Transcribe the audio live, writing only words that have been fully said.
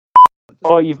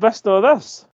Oh, you've missed all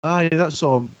this? Aye, that's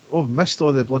all. Oh, missed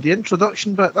all the bloody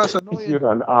introduction bit. That's annoying.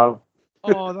 You're an arm.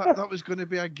 Oh, that was going to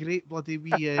be a great bloody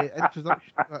wee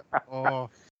introduction bit. Oh.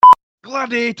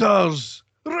 Gladiators,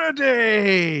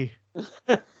 ready!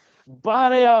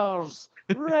 Barriers,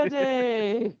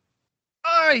 ready!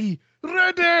 Aye,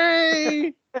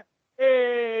 ready!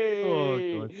 Hey!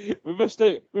 Oh, God. We missed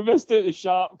out the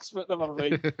Sharks, but never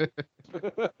mind.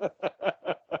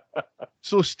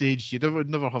 So staged, you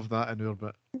would never have that in our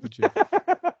bit, would you?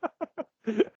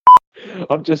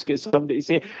 I'll just get somebody to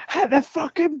say, hit the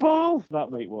fucking ball! That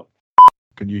might work.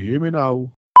 Can you hear me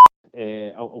now?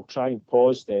 I'll try and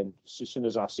pause then. As soon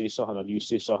as I say something, or you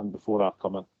say something before I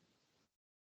come in.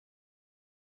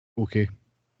 Okay.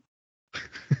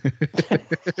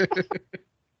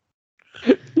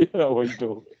 Yeah,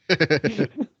 window.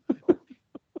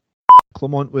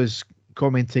 Clement was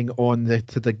commenting on the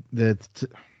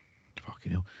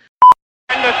fucking hell.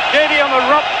 And the stadium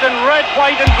erupts in red,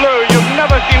 white and blue. You've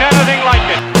never seen anything like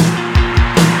it.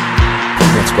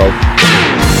 Let's go.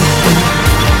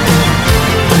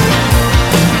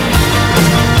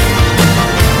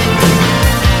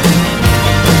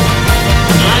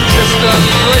 Manchester,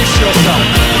 brace yourself.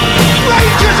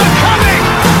 Rangers are coming!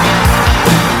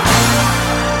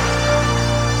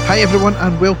 Hi everyone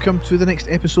and welcome to the next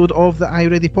episode of the I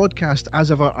Ready podcast.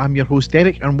 As ever, I'm your host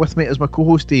Derek and with me is my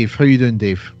co-host Dave. How you doing,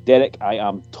 Dave? Derek, I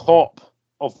am top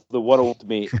of the world,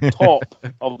 mate. Top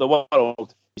of the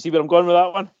world. You see where I'm going with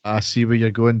that one? I see where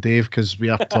you're going, Dave, because we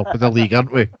are top of the league,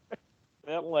 aren't we?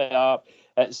 Certainly are.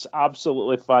 It's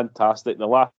absolutely fantastic. The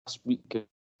last week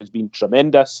has been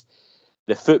tremendous.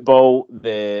 The football,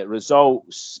 the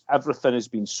results, everything has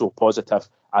been so positive,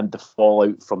 and the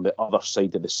fallout from the other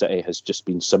side of the city has just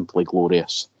been simply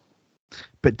glorious.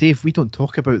 But Dave, we don't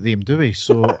talk about them, do we?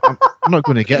 So I'm not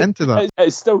going to get into that.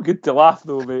 It's still good to laugh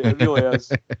though, mate. It really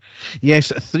is.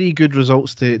 Yes, 3 good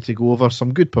results to go over,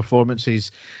 some good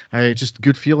performances, just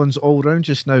good feelings all round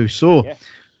just now. So, Yeah.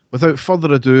 Without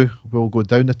further ado, we'll go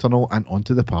down the tunnel and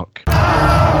onto the park.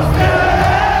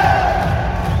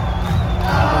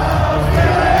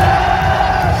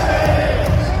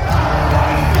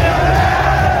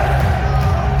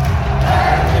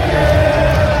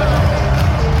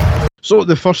 So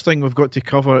the first thing we've got to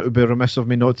cover, it would be remiss of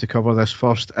me not to cover this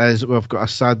first, is we've got a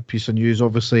sad piece of news,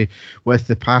 obviously, with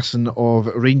the passing of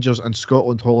Rangers and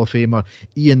Scotland Hall of Famer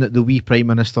Ian the wee Prime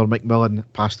Minister McMillan,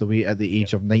 passed away at the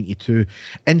age of 92.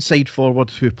 Inside forward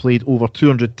who played over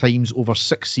 200 times over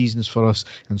 6 seasons for us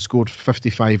and scored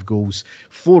 55 goals,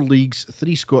 4 leagues,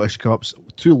 3 Scottish Cups,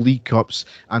 2 League Cups,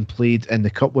 and played in the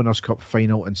Cup Winners' Cup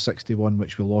final in 61,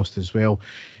 which we lost as well.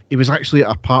 He was actually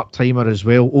a part-timer as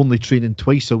well, only training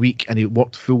twice a week, and he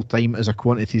worked full-time as a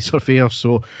quantity surveyor.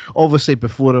 So obviously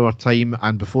before our time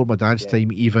and before my dad's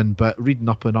time even, but reading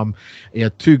up on him, he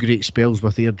had 2 great spells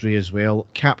with Airdrie as well,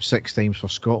 capped 6 times for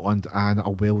Scotland and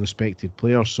a well-respected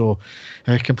player. So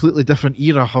a completely different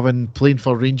era, playing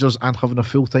for Rangers and having a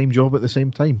full-time job at the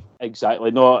same time.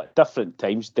 Exactly. No, different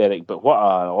times, Derek, but what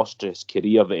an illustrious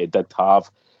career that he did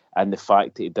have. And the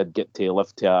fact that he did get to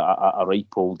live to a ripe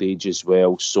old age as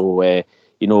well. So,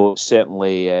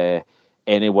 certainly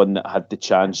anyone that had the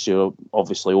chance,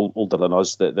 obviously older than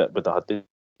us, that would have had the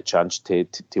chance to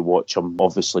watch him,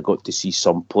 obviously got to see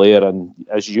some player. And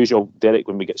as usual, Derek,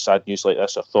 when we get sad news like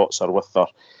this, our thoughts are with their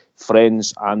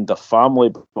friends and their family,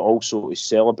 but also to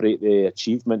celebrate the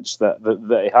achievements that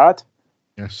he had.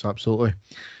 Yes, absolutely.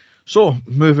 So,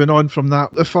 moving on from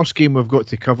that, the first game we've got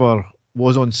to cover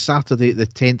was on Saturday the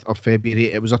 10th of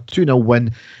February. It was a 2-0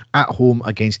 win at home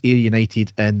against Ayr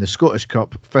United in the Scottish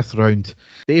Cup 5th round.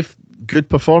 Dave, good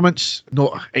performance,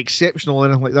 not exceptional or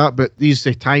anything like that, but these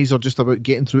ties are just about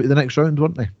getting through to the next round,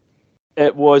 weren't they?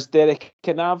 It was, Derek.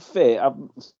 I'm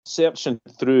searching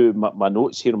through my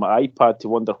notes here on my iPad to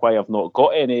wonder why I've not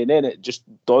got any, and then it just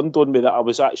dawned on me that I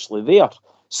was actually there.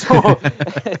 So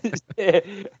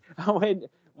I went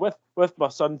with my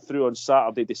son through on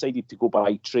Saturday, decided to go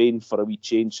by train for a wee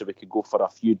change so we could go for a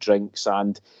few drinks.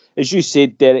 And as you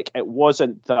said, Derek, it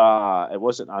wasn't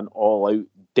an all-out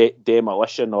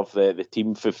demolition of the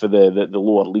team for the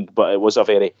lower league, but it was a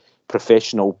very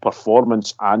professional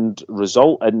performance and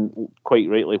result. And quite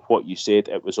rightly, what you said,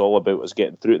 it was all about us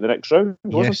getting through to the next round,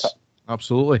 wasn't it?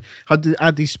 Absolutely. Had to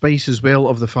add the spice as well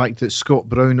of the fact that Scott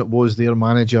Brown was their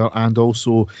manager and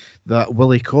also that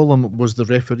Willie Collum was the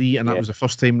referee, and that was the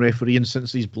first time refereeing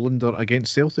since his blunder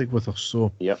against Celtic with us.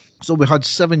 So we had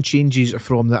 7 changes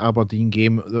from the Aberdeen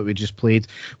game that we just played.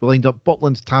 We lined up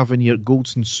Butland, Tavernier,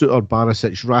 Goldson, Suter,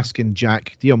 Barisic, Raskin,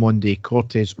 Jack, Diamonde,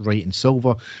 Cortez, Wright and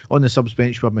Silva. On the subs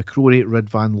bench we had McCrory,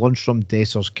 Ridvan, Lundstrom,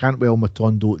 Dessers, Cantwell,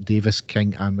 Matondo, Davis,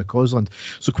 King and McCausland.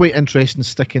 So quite interesting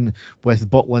sticking with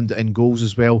Butland in goals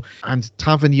as well. And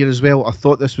Tavernier as well, I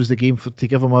thought this was the game to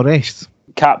give him a rest.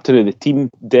 Captain of the team,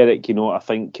 Derek, I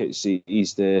think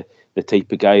he's the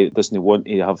type of guy that doesn't want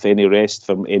to have any rest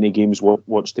from any games,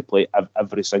 wants to play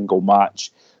every single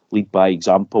match, lead by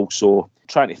example. So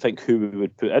trying to think who we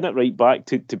would put in at right back,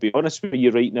 to be honest with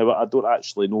you right now, I don't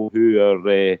actually know who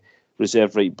our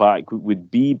reserve right back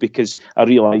would be, because I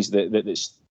realise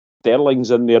that Sterling's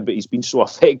in there, but he's been so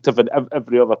effective in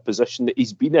every other position that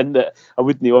he's been in that I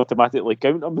wouldn't automatically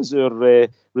count him as our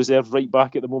reserve right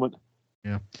back at the moment.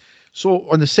 Yeah. So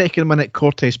on the second minute,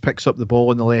 Cortez picks up the ball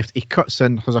on the left. He cuts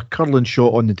in, has a curling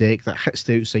shot on the deck that hits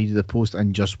the outside of the post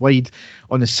and just wide.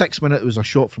 On the 6th minute, it was a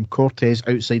shot from Cortez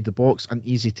outside the box, an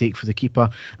easy take for the keeper.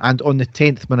 And on the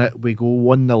 10th minute, we go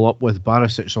 1-0 up with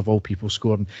Barisic, of all people,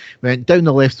 scoring. We went down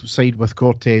the left side with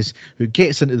Cortez, who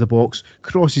gets into the box,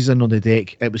 crosses in on the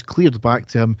deck. It was cleared back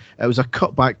to him. It was a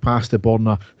cut back pass to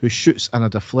Borna, who shoots in a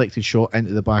deflected shot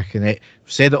into the back of the net.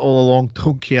 Said it all along,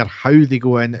 don't care how they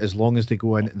go in, as long as they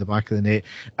go in the back of the net,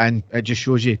 and it just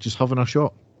shows you just having a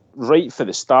shot. Right for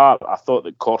the start, I thought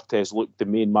that Cortez looked the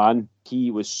main man.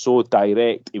 He was so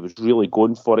direct, he was really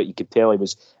going for it. You could tell he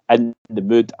was in the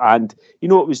mood, and it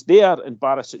was there, and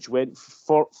Barisic went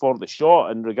for the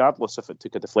shot, and regardless if it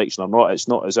took a deflection or not, it's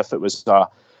not as if it was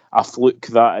a fluke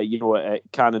that it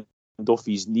cannoned off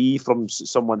his knee from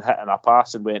someone hitting a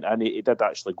pass and went in. He did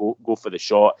actually go for the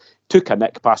shot, took a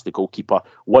nick past the goalkeeper,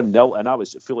 1-0, and I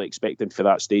was fully expecting for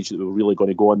that stage that we were really going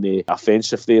to go on the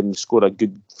offensive there and score a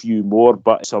good few more,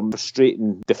 but some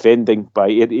frustrating defending by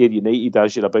Ayr United,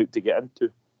 as you're about to get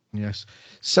into. Yes.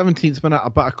 17th minute,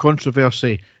 a bit of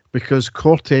controversy, because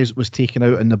Cortez was taken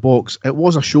out in the box. It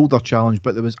was a shoulder challenge,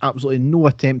 but there was absolutely no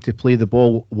attempt to play the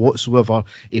ball whatsoever.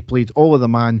 He played all of the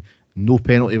man. No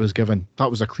penalty was given. That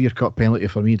was a clear-cut penalty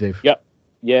for me, Dave. Yep.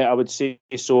 Yeah, I would say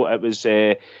so. It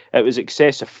was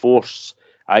excessive force,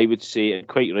 I would say, and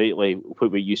quite rightly,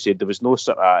 what you said, there was no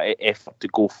sort of effort to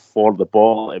go for the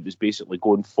ball. It was basically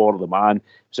going for the man. It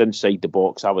was inside the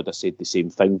box. I would have said the same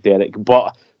thing, Derek.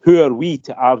 But who are we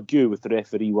to argue with the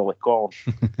referee Willie Collum?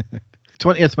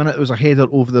 20th minute, it was a header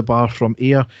over the bar from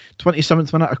Ayr.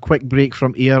 27th minute, a quick break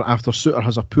from Ayr after Suter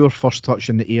has a poor first touch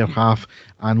in the Ayr half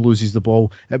and loses the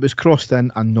ball. It was crossed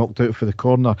in and knocked out for the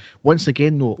corner. Once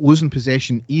again, though, losing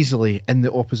possession easily in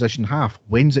the opposition half.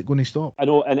 When's it going to stop? I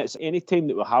know, and it's any time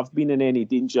that we have been in any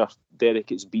danger,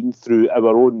 Derek, it's been through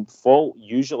our own fault,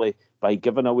 usually by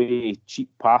giving away cheap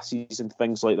passes and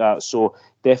things like that. So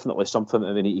definitely something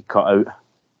that they need to cut out.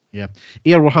 Yeah.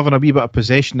 Ayr were having a wee bit of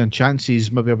possession and chances,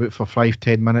 maybe about for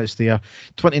 5-10 minutes there.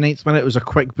 29th minute was a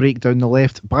quick break down the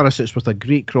left. Barisic with a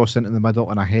great cross into the middle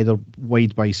and a header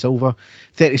wide by Silva.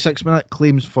 36th minute,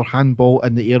 claims for handball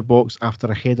in the Ayr box after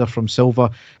a header from Silva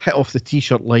hit off the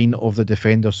t-shirt line of the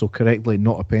defender, so correctly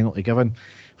not a penalty given.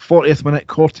 40th minute,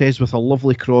 Cortez with a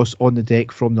lovely cross on the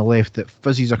deck from the left that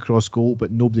fizzes across goal,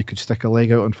 but nobody could stick a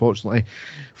leg out, unfortunately.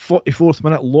 44th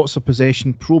minute, lots of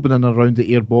possession, probing in around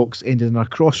the Ayr box, ending in a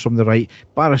cross from the right.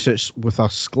 Barisic with a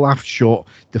sclaffed shot,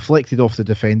 deflected off the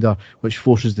defender, which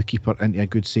forces the keeper into a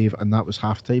good save, and that was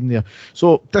half-time there.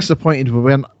 So, disappointed we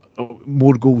weren't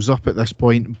more goals up at this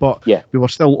point, but we were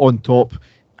still on top.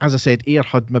 As I said, Ayr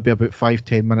had maybe about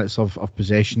 5-10 minutes of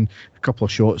possession, a couple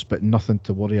of shots, but nothing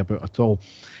to worry about at all.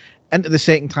 Into the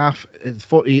second half,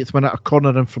 48th minute, a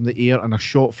corner in from the Ayr and a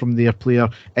shot from their player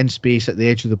in space at the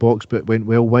edge of the box, but went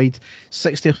well wide.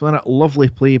 60th minute, lovely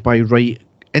play by Wright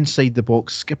inside the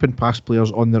box, skipping past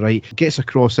players on the right, gets a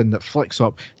cross in that flicks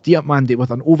up. Diamande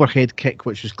with an overhead kick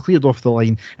which was cleared off the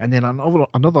line, and then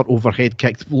another overhead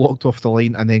kick blocked off the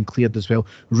line and then cleared as well.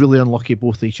 Really unlucky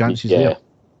both the chances there.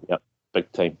 Yep, big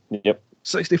time. Yep.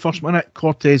 61st minute,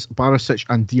 Cortez, Barisic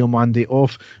and Diamande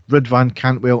off. Ridvan,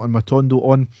 Cantwell and Matondo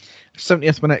on.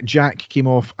 70th minute, Jack came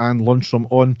off and Lundstrom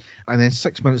on, and then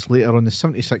 6 minutes later on the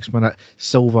 76th minute,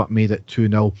 Silva made it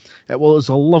 2-0. It was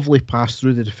a lovely pass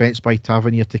through the defence by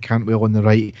Tavernier to Cantwell on the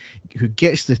right, who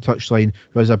gets the touchline,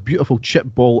 who has a beautiful chip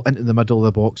ball into the middle of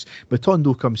the box.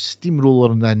 Matondo comes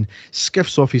steamrolling in,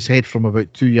 skiffs off his head from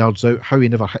about 2 yards out. How he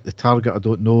never hit the target, I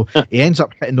don't know. He ends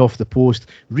up hitting off the post,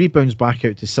 rebounds back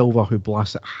out to Silva, who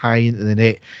blasts it high into the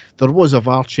net. There was a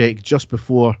VAR check just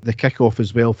before the kick-off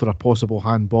as well for a possible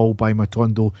handball, by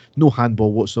Matondo, no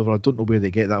handball whatsoever. I don't know where they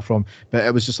get that from, but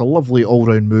it was just a lovely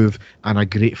all-round move and a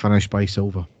great finish by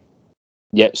Silva.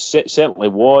 Yeah, it certainly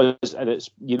was, and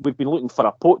we've been looking for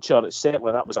a poacher. It's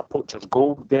certainly that was a poacher's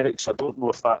goal, Derek. So I don't know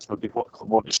if that's maybe what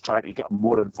Clement is trying to get him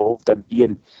more involved in,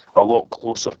 being a lot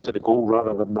closer to the goal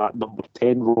rather than that number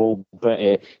 10 role.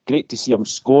 But great to see him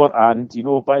score, and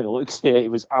by the looks, he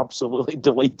was absolutely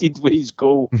delighted with his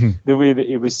goal, the way that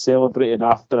he was celebrating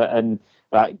after it, and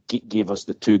that gave us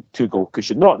the two goal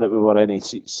cushion. Not that we were in any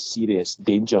serious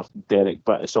danger, Derek,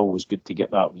 but it's always good to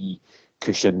get that wee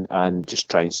cushion and just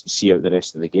try and see out the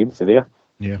rest of the game for there.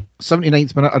 Yeah.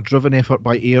 79th minute, a driven effort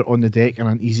by Ayr on the deck and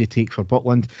an easy take for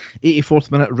Butland. 84th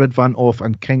minute, Ridvan off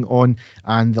and King on.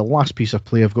 And the last piece of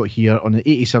play I've got here on the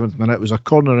 87th minute was a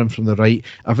corner in from the right,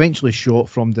 eventually shot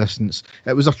from distance.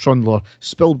 It was a trundler,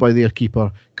 spilled by their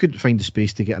keeper, couldn't find the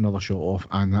space to get another shot off,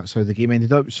 and that's how the game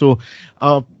ended up. So,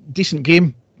 decent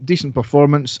game, decent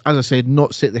performance. As I said,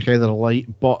 not set the heather alight,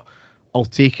 but I'll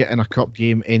take it in a cup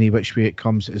game any which way it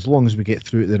comes. As long as we get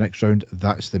through to the next round,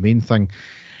 that's the main thing.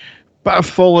 Bit of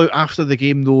fallout after the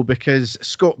game though, because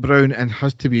Scott Brown, and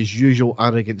has to be his usual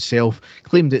arrogant self,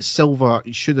 claimed that Silva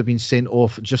should have been sent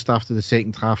off just after the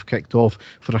second half kicked off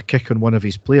for a kick on one of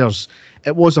his players.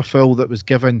 It was a foul that was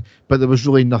given, but there was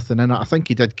really nothing in it. I think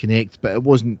he did connect, but it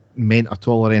wasn't meant at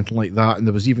all or anything like that. And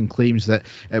there was even claims that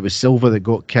it was Silva that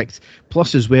got kicked.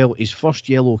 Plus as well, his first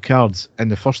yellow card in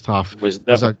the first half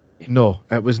No,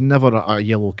 it was never a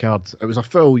yellow card. It was a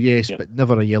foul, yes, but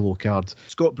never a yellow card.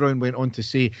 Scott Brown went on to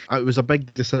say it was a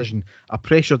big decision, a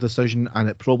pressure decision, and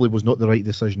it probably was not the right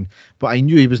decision. But I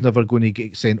knew he was never going to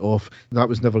get sent off. That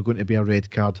was never going to be a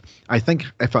red card. I think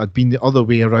if it had been the other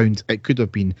way around, it could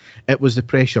have been. It was the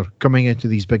pressure coming into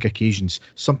these big occasions.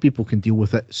 Some people can deal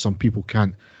with it, some people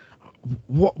can't.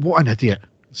 What an idiot.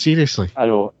 Seriously. I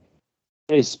know.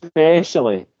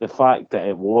 Especially the fact that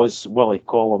it was Willie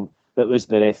Collum that was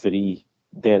the referee,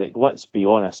 Derek. Let's be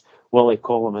honest, Willie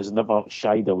Collum has never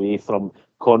shied away from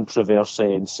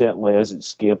controversy and certainly isn't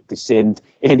scared to send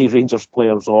any Rangers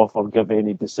players off or give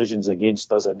any decisions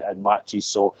against us in matches.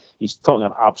 So he's talking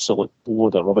an absolute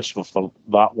load of rubbish for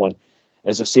that one.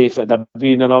 As I say, if it had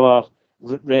been another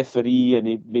referee and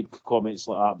he made comments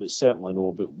like that, but certainly no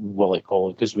about Willie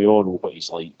Collum, because we all know what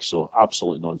he's like. So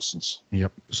absolute nonsense.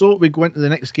 Yep. So we go into the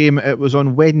next game. It was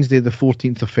on Wednesday the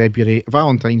 14th of February,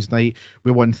 Valentine's night. We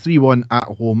won 3-1 at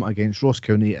home against Ross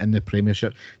County in the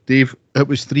Premiership. Dave, it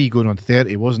was 3 going on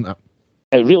 30, wasn't it?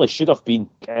 It really should have been.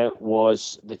 It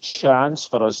was the chance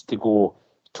for us to go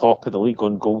top of the league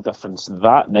on goal difference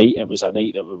that night. It was a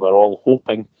night that we were all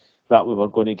hoping that we were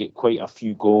going to get quite a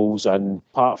few goals, and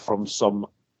apart from some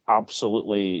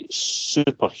absolutely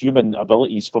superhuman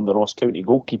abilities from the Ross County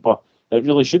goalkeeper, it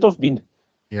really should have been.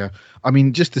 Yeah, I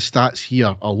mean, just the stats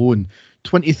here alone: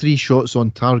 23 shots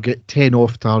on target, 10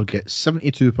 off target,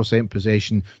 72%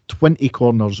 possession, 20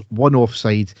 corners, 1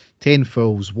 offside, 10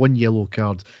 fouls, 1 yellow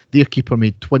card. Their keeper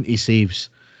made 20 saves.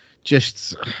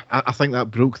 I think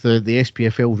that broke the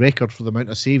SPFL record for the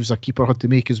amount of saves a keeper had to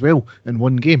make as well in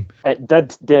one game. It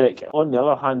did, Derek. On the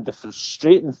other hand, the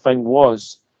frustrating thing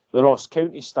was the Ross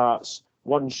County stats: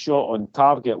 1 shot on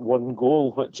target, 1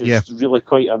 goal, which is really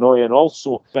quite annoying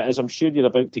also. But as I'm sure you're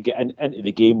about to get into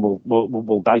the game,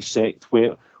 we'll dissect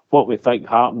what we think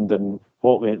happened and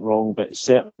what went wrong. But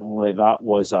certainly that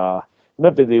was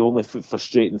maybe the only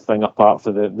frustrating thing, apart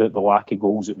from the lack of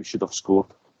goals that we should have scored.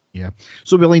 Yeah.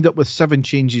 So we lined up with 7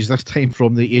 changes this time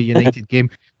from the Ayr United game.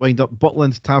 Lined up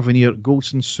Butland, Tavernier,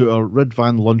 Golson, Suter,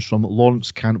 Ridvan, Lundstrom,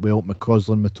 Lawrence, Cantwell,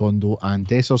 McCausland, Matondo and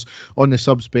Dessers. On the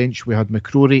subs bench we had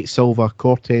McCrory, Silva,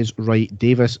 Cortez, Wright,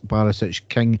 Davis, Barisic,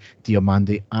 King,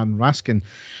 Diamandi and Raskin.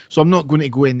 So I'm not going to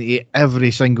go into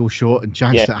every single shot and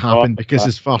chance that happened because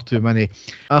there's far too many.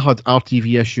 I had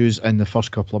RTV issues in the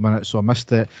first couple of minutes, so I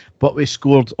missed it. But we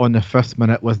scored on the 5th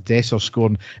minute with Dessers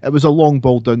scoring. It was a long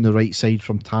ball down the right side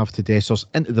from Tav to Dessers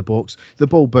into the box. The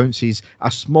ball bounces,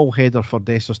 a small header for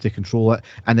Dessers to control it,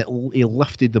 and he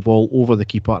lifted the ball over the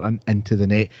keeper and into the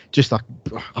net. Just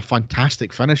a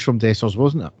fantastic finish from Dessers,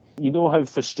 wasn't it? You know how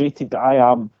frustrated I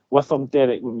am with him,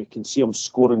 Derek, when we can see him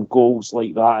scoring goals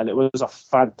like that, and it was a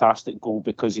fantastic goal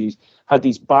because he's had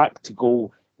his back to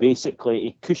goal. Basically,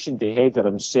 he cushioned the header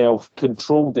himself,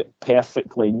 controlled it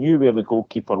perfectly, knew where the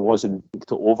goalkeeper was and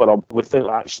to over him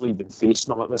without actually even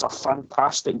facing him. It was a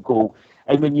fantastic goal.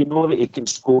 And when you know that he can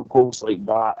score goals like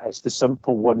that, it's the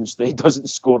simple ones that he doesn't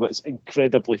score that's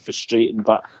incredibly frustrating.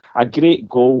 But a great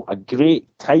goal, a great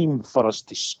time for us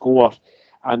to score.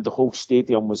 And the whole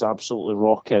stadium was absolutely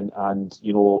rocking and,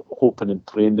 hoping and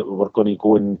praying that we were going to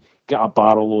go and get a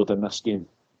barrel load in this game.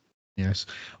 Yes.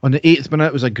 On the 8th minute,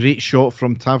 it was a great shot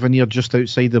from Tavernier just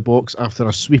outside the box after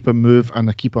a sweeping move, and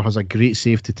the keeper has a great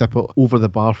save to tip it over the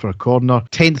bar for a corner.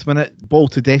 10th minute, ball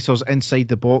to Dessers inside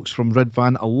the box from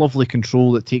Ridvan, a lovely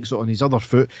control that takes it on his other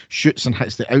foot, shoots and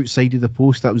hits the outside of the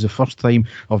post. That was the first time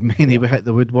of many we hit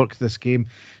the woodwork this game.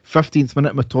 15th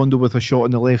minute, Matondo with a shot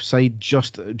on the left side,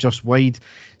 just wide.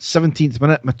 17th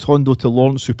minute, Matondo to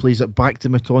Lawrence, who plays it back to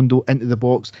Matondo into the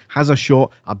box, has a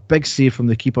shot, a big save from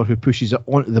the keeper who pushes it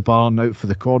onto the bar and out for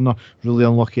the corner. Really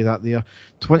unlucky that there.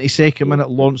 22nd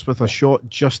minute, Lawrence with a shot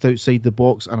just outside the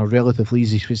box and a relatively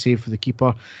easy save for the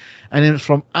keeper. And then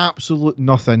from absolute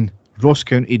nothing, Ross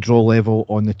County draw level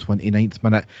on the 29th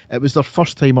minute. It was their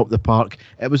first time up the park.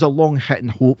 It was a long hit and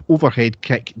hope overhead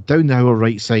kick down our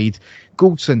right side.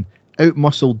 Goldson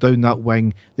out-muscled down that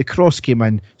wing. The cross came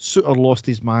in. Suter lost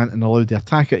his man and allowed the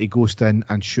attacker to ghost in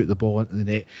and shoot the ball into the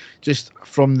net. Just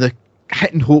from the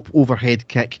hit and hope overhead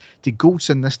kick to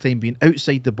Goldson this time being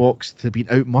outside the box to being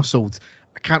out-muscled.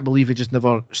 I can't believe he just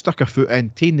never stuck a foot in,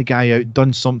 taken the guy out,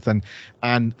 done something.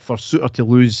 And for Suter to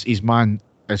lose his man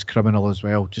is criminal as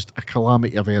well. Just a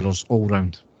calamity of errors all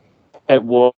round. It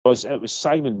was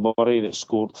Simon Murray that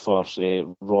scored for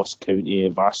Ross County, a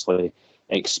vastly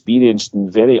experienced and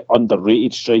very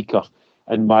underrated striker.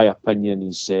 In my opinion,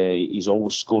 he's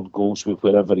always scored goals with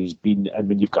wherever he's been. And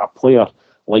when you've got a player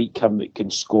like him that can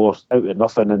score out of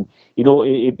nothing, and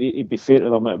it'd be fair to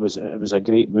them, it was a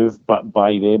great move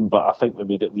by them, but I think they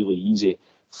made it really easy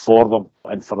for them,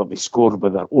 and for them to score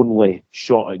with their only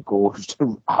shot at goal was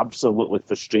absolutely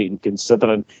frustrating,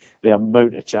 considering the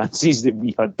amount of chances that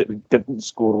we had that we didn't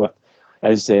score with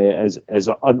is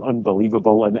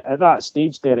unbelievable. And at that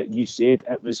stage, Derek, you said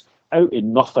it was out of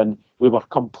nothing. We were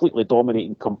completely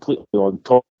dominating, completely on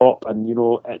top, and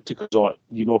it took us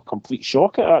complete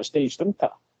shock at that stage, didn't it?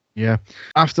 Yeah.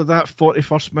 After that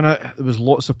 41st minute, there was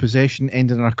lots of possession,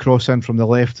 ending in a cross in from the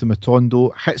left to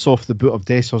Matondo, hits off the boot of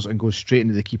Dessers and goes straight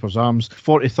into the keeper's arms.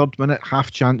 43rd minute,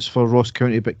 half chance for Ross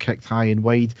County but kicked high and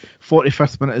wide.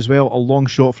 45th minute as well, a long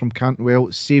shot from Cantwell,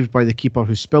 saved by the keeper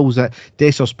who spills it.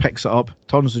 Dessers picks it up,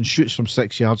 turns and shoots from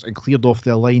 6 yards and cleared off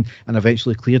the line and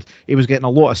eventually cleared. He was getting a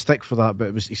lot of stick for that,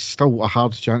 but it's still a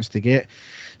hard chance to get.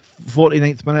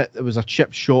 49th minute, there was a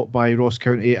chipped shot by Ross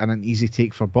County and an easy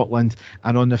take for Butland.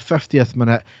 And on the 50th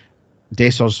minute,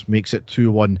 Dessers makes it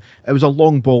 2-1. It was a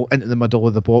long ball into the middle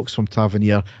of the box from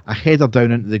Tavernier, a header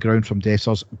down into the ground from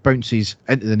Dessers, bounces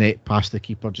into the net past the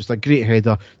keeper. Just a great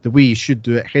header, the way he should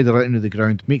do it, header it into the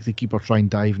ground, make the keeper try and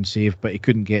dive and save, but he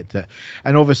couldn't get to it.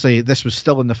 And obviously, this was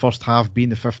still in the first half, being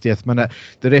the 50th minute.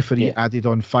 The referee added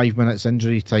on 5 minutes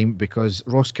injury time because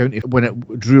Ross County, when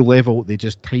it drew level, they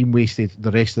just time wasted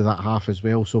the rest of that half as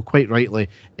well. So quite rightly,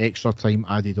 extra time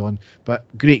added on. But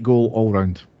great goal all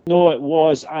round. No, it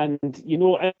was, and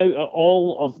out of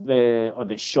all of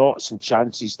the shots and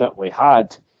chances that we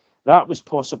had, that was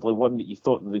possibly one that you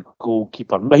thought the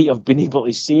goalkeeper might have been able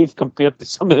to save compared to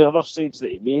some of the other saves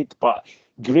that he made. But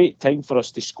great time for us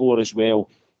to score as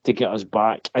well, to get us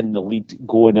back in the lead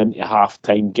going into half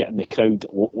time, getting the crowd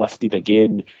lifted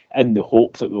again in the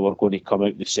hope that we were going to come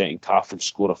out in the second half and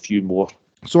score a few more.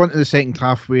 So into the second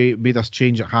half, we made us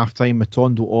change at half-time.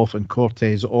 Matondo off and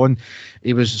Cortez on.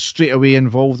 He was straight away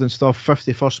involved and stuff.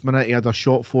 51st minute, he had a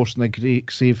shot forcing a great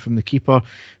save from the keeper.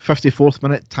 54th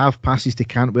minute, Tav passes to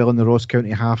Cantwell in the Ross County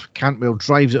half. Cantwell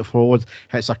drives it forward,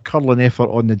 hits a curling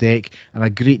effort on the deck, and a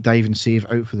great diving save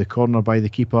out for the corner by the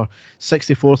keeper.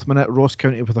 64th minute, Ross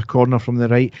County with a corner from the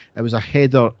right. It was a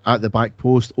header at the back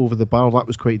post over the bar. That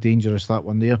was quite dangerous, that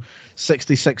one there.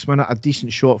 66th minute, a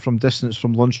decent shot from distance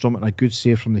from Lundstrom and a good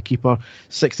save from the keeper.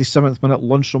 67th minute,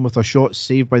 Lundstrom with a shot,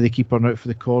 saved by the keeper and out for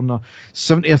the corner.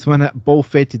 70th minute, ball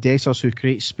fed to Dessers, who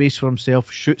creates space for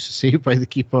himself, shoots, saved by the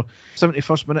keeper.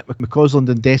 71st minute, McCausland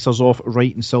and Dessers off,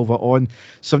 Wright and Silva on.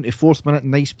 74th minute,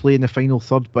 nice play in the final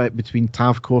third between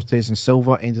Tav, Cortez and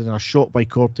Silva, ended in a shot by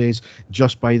Cortez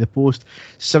just by the post.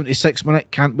 76th minute,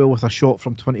 Cantwell with a shot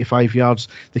from 25 yards,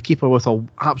 the keeper with an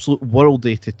absolute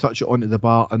worldie to touch it onto the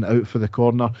bar and out for the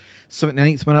corner.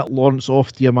 79th minute, Lawrence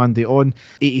off, Diamande on.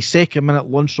 82nd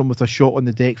minute, Lundstrom with a shot on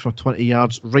the deck from 20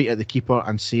 yards, right at the keeper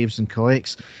and saves and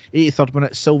collects. 83rd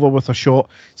minute, Silva with a shot,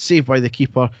 saved by the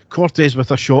keeper. Cortez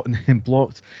with a shot and then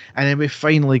blocked. And then we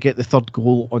finally get the third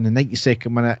goal on the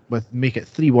 92nd minute, make it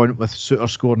 3-1 with Suter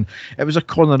scoring. It was a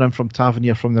corner in from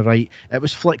Tavernier from the right. It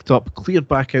was flicked up, cleared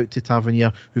back out to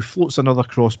Tavernier, who floats another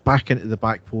cross back into the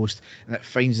back post, and it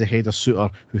finds the header Suter,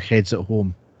 who heads it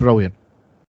home. Brilliant.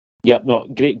 Yep, no,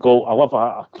 great goal. I love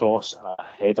a cross and a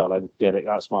header in, Derek.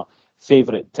 That's my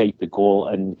favourite type of goal.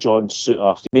 And John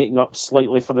Souttar making up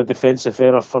slightly for the defensive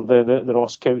error for the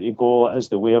Ross County goal. It is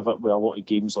the way of it with a lot of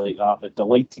games like that. But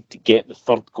delighted to get the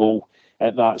third goal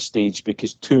at that stage,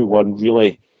 because 2-1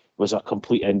 really was a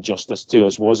complete injustice to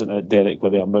us, wasn't it, Derek,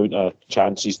 with the amount of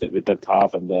chances that we did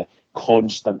have and the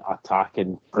constant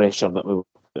attacking pressure that we were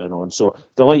putting on. So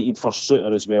delighted for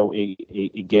Souttar as well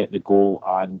to get the goal,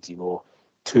 and,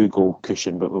 2-goal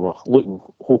cushion, but we were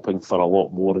hoping for a lot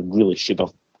more, and really should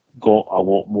have got a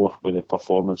lot more with the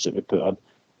performance that we put in.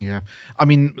 Yeah, I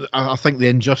mean, I think the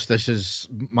injustice is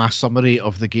my summary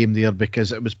of the game there,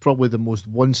 because it was probably the most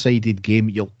one-sided game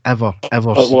you'll ever see.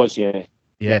 It was, yeah.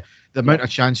 Yeah, the amount of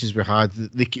chances we had,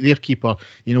 their keeper,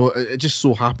 it just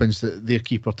so happens that their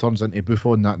keeper turns into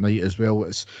Buffon that night as well.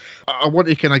 I want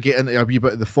to kind of get into a wee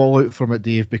bit of the fallout from it,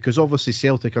 Dave, because obviously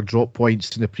Celtic had dropped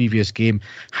points in the previous game.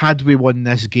 Had we won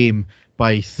this game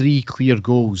by 3 clear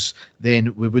goals,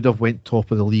 then we would have went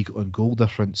top of the league on goal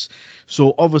difference.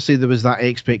 So obviously there was that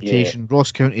expectation. Yeah.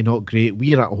 Ross County not great,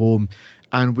 we're at home,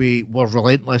 and we were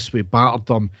relentless, we battered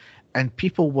them. And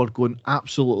people were going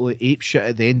absolutely apeshit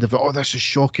at the end of it. Oh, this is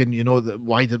shocking,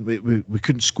 why didn't we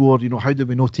couldn't score, how did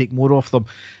we not take more off them?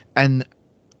 And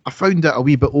I found it a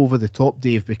wee bit over the top,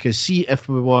 Dave, because see, if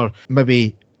we were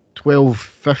maybe 12,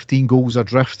 15 goals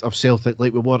adrift of Celtic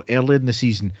like we were early in the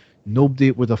season, nobody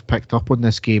would have picked up on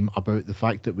this game about the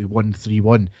fact that we won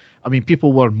 3-1. I mean,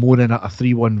 people were moaning at a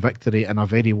 3-1 victory and a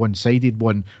very one-sided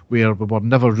one where we were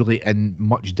never really in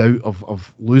much doubt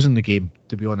of losing the game,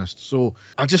 to be honest. So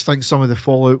I just think some of the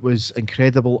fallout was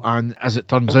incredible, and as it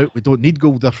turns out, we don't need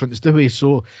goal difference, do we?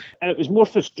 So it was more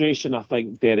frustration, I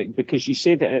think, Derek, because you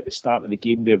said it at the start of the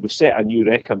game there, we set a new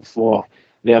record for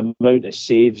the amount of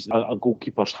saves our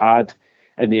goalkeepers had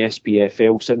in the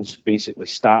SPFL since basically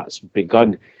stats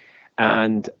begun.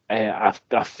 And I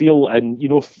feel, and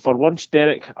for once,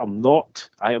 Derek, I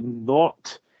am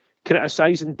not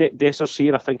criticising Dick Dessers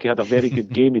here. I think he had a very good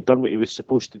game. He'd done what he was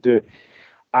supposed to do.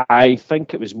 I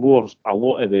think it was more a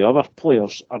lot of the other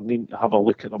players are needing to have a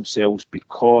look at themselves,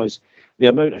 because the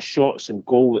amount of shots and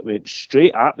goal that went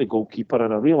straight at the goalkeeper,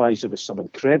 and I realise there was some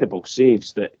incredible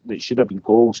saves that should have been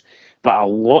goals, but a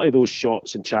lot of those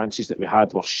shots and chances that we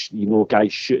had were,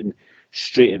 guys shooting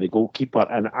straight at the goalkeeper,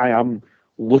 and I am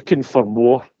looking for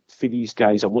more for these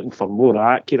guys. I'm looking for more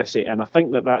accuracy, and I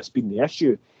think that's been the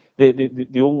issue.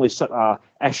 The only sort of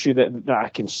issue that I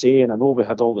can say, and I know we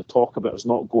had all the talk about us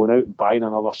not going out and buying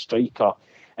another striker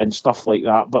and stuff like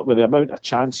that, but with the amount of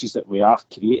chances that we are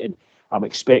creating, I'm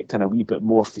expecting a wee bit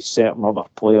more for certain other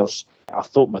players. I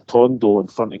thought Matondo in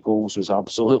front of goals was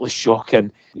absolutely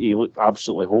shocking. He looked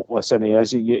absolutely hopeless, and he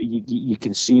is. You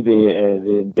can see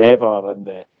the endeavour and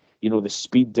the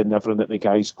speed and everything that the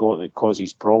guy's got that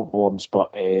causes problems.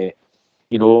 But,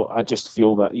 I just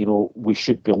feel that, we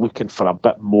should be looking for a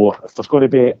bit more. If there's going to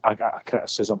be a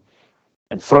criticism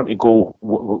in front of goal,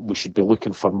 we should be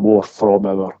looking for more from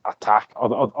our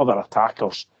other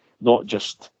attackers, not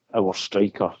just our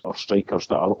striker or strikers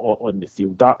that are on the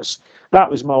field. That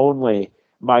was my only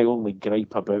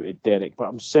gripe about it, Derek. But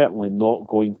I'm certainly not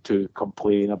going to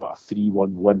complain about a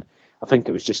 3-1 win. I think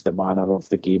it was just the manner of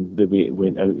the game, the way it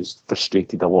went out, has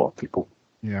frustrated a lot of people.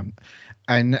 Yeah.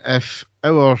 And if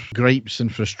our gripes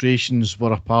and frustrations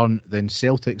were apparent, then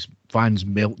Celtic's fans'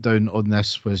 meltdown on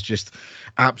this was just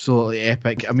absolutely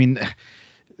epic. I mean,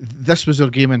 this was our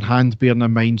game in hand, bearing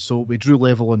in mind. So we drew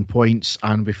level on points,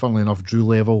 and we, funnily enough, drew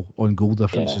level on goal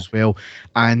difference as well.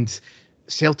 And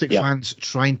Celtic fans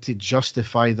trying to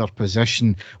justify their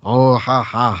position. Oh,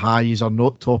 yous are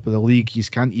not top of the league. Yous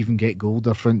can't even get goal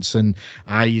difference, and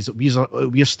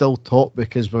we're still top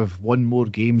because we've won more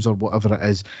games or whatever it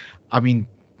is. I mean,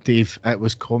 Dave, it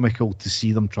was comical to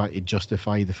see them try to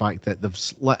justify the fact that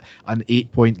they've let an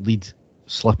 8-point lead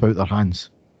slip out their hands.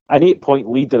 An 8-point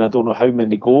lead, and I don't know how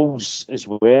many goals as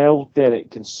well,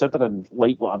 Derek, considering,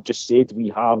 like what I've just said,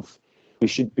 we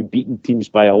should be beating teams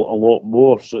by a lot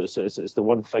more. So it's the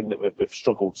one thing that we've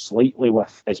struggled slightly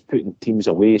with, is putting teams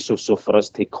away. So for us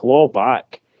to claw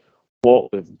back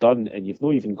what we've done, and you've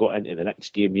not even got into the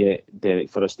next game yet, Derek,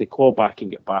 for us to claw back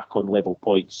and get back on level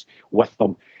points with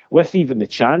them, with even the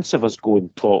chance of us going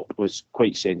top, was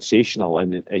quite sensational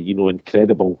and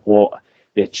incredible what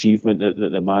the achievement that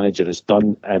the manager has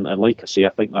done. And like I say, I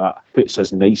think that puts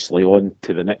us nicely on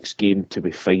to the next game to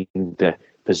be find the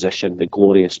position, the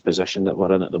glorious position that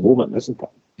we're in at the moment, isn't it?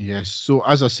 Yes. So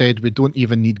as I said, we don't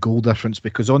even need goal difference,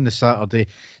 because on the Saturday,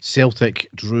 Celtic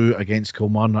drew against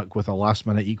Kilmarnock with a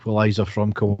last-minute equaliser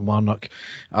from Kilmarnock.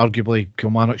 Arguably,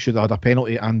 Kilmarnock should have had a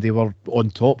penalty, and they were on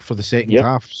top for the second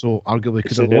half, so arguably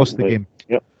could have lost the game.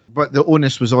 Yep. But the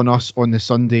onus was on us on the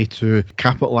Sunday to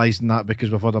capitalise on that,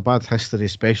 because we've had a bad history,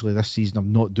 especially this season, of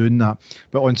not doing that.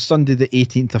 But on Sunday, the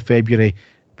 18th of February,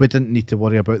 we didn't need to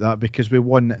worry about that, because we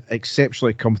won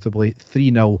exceptionally comfortably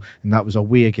 3-0, and that was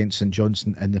away against St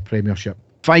Johnstone in the Premiership.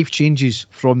 5 changes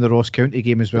from the Ross County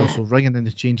game as well, so ringing in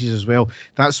the changes as well.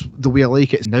 That's the way I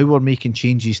like it. Now we're making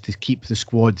changes to keep the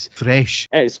squad fresh.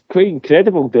 It's quite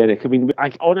incredible, Derek. I mean,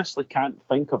 I honestly can't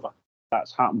think of it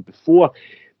that's happened before,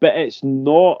 but it's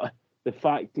not the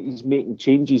fact that he's making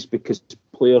changes because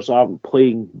players aren't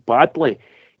playing badly.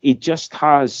 He just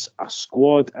has a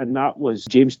squad, and that was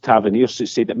James Tavernier who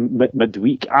said that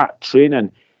midweek at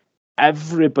training,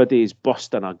 everybody's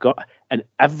busting a gut and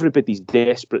everybody's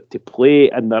desperate to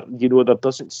play, and there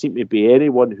doesn't seem to be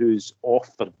anyone who's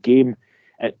off their game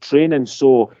at training.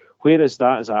 So whereas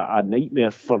that is a nightmare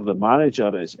for the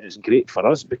manager, it's great for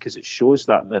us, because it shows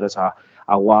that there is a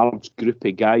large group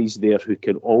of guys there who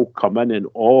can all come in and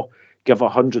all give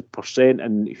 100%,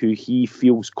 and who he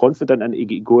feels confident in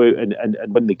to go out and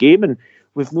win the game. And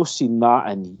we've not seen that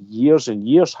in years and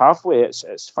years, have we?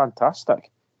 It's fantastic.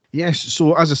 Yes,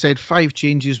 so as I said, 5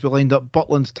 changes. We lined up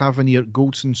Butland, Tavernier,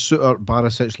 Goldson, Suter,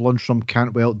 Barisic, Lundstrom,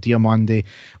 Cantwell, Diamande,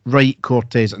 Wright,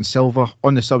 Cortez and Silva.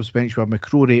 On the subs bench we have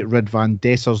McCrory, Ridvan,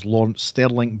 Dessers, Lawrence,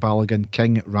 Sterling, Balogun,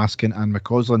 King, Raskin and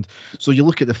McCausland. So you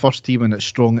look at the first team and it's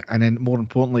strong, and then more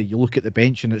importantly you look at the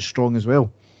bench and it's strong as well.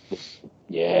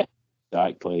 Yeah,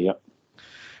 exactly, yep.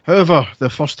 However, the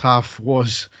first half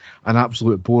was an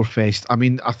absolute bore fest. I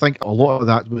mean, I think a lot of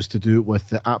that was to do with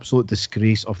the absolute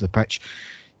disgrace of the pitch.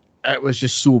 It was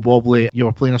just so bobbly. You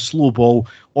were playing a slow ball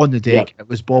on the deck. Yep. It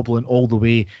was bobbling all the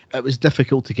way. It was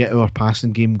difficult to get our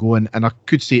passing game going. And I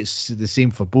could say it's the same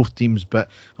for both teams, but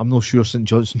I'm not sure St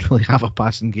Johnstone really have a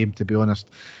passing game, to be honest.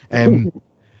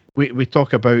 We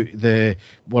talk about we're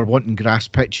wanting grass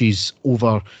pitches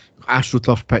over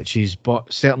AstroTurf pitches,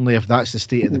 but certainly if that's the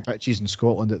state of the pitches in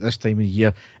Scotland at this time of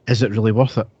year, is it really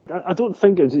worth it? I don't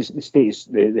think it's the state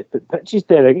of the pitches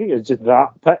there. I think it's just that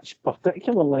pitch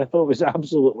particularly. I thought it was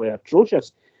absolutely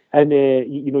atrocious. And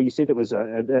you said it was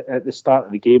at the start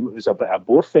of the game it was a bit of a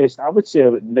bore fest. I would say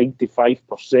about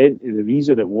 95% of the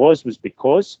reason it was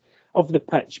because of the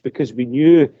pitch, because we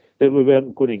knew that we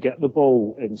weren't going to get the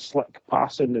ball in slick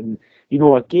passing. And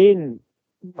again,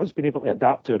 us being able to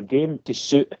adapt to our game to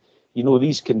suit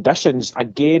these conditions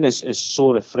again is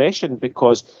so refreshing,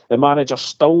 because the manager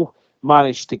still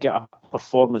managed to get a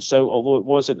performance out, although it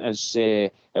wasn't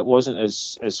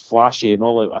as flashy and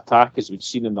all out attack as we'd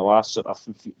seen in the last sort of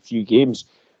few games.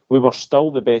 We were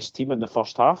still the best team in the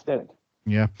first half, Derek.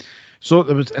 Yeah. So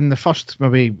there was, in the first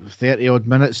maybe 30 odd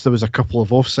minutes, there was a couple of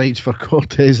offsides for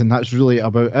Cortez, and that's really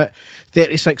about it.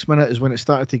 36 minutes is when it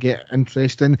started to get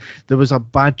interesting. There was a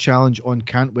bad challenge on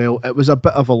Cantwell. It was a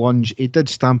bit of a lunge. He did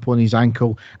stamp on his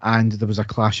ankle, and there was a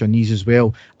clash of knees as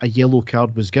well. A yellow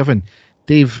card was given.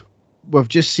 Dave, we've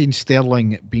just seen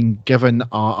Sterling being given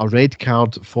a red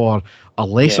card for a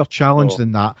lesser challenge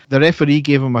than that. The referee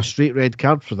gave him a straight red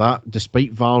card for that,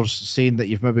 despite VAR's saying that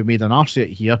you've maybe made an arse of it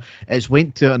here. It's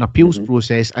went to an appeals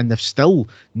process, and they've still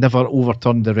never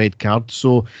overturned the red card.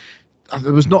 So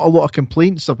there was not a lot of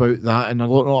complaints about that and a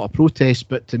lot of protests,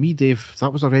 but to me, Dave,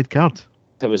 that was a red card.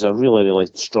 It was a really, really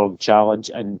strong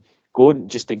challenge, and going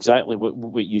just exactly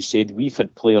what you said, we've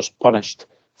had players punished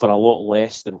for a lot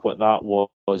less than what that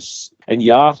was. And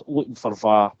you are looking for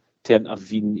VAR to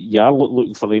intervene. You are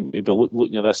looking for them to be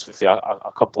looking at this with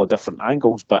a couple of different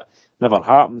angles, but never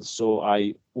happened. So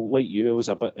I, like you, I was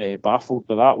a bit baffled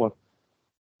by that one.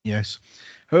 Yes.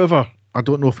 However, I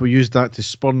don't know if we used that to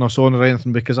spurn us on or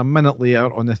anything, because a minute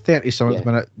later, on the 37th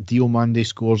minute, Diomande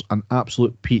scores an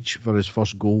absolute peach for his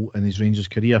first goal in his Rangers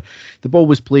career. The ball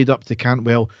was played up to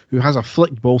Cantwell, who has a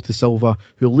flicked ball to Silva,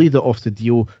 who laid it off to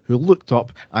Dio, who looked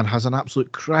up and has an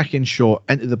absolute cracking shot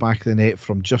into the back of the net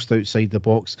from just outside the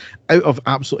box, out of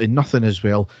absolutely nothing as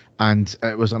well, and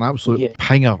it was an absolute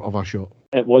pinger of a shot.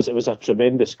 It was a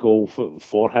tremendous goal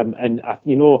for him, and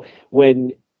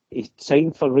when he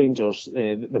signed for Rangers,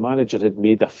 the manager had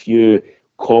made a few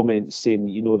comments saying,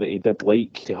 that he did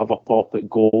like to have a pop at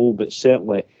goal, but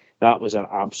certainly that was an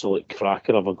absolute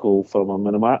cracker of a goal for him. I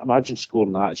mean, imagine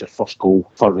scoring that as your first goal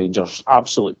for Rangers.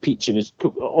 Absolute peach. And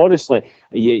honestly,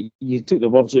 you took the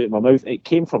words out of my mouth. It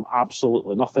came from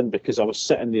absolutely nothing, because I was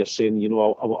sitting there saying,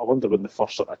 I wonder when the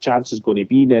first sort of chance is going to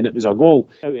be, and then it was a goal.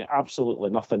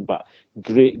 Absolutely nothing, but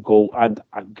great goal and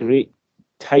a great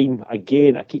time.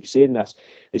 Again, I keep saying this,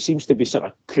 it seems to be sort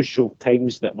of crucial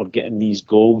times that we're getting these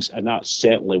goals, and that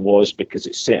certainly was, because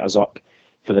it set us up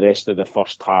for the rest of the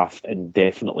first half and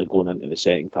definitely going into the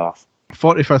second half.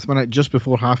 45th minute, just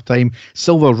before half-time,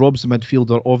 Silva robs the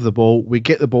midfielder of the ball. We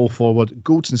get the ball forward.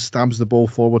 Goldson stabs the ball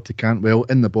forward to Cantwell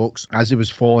in the box as he was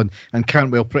falling, and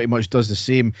Cantwell pretty much does the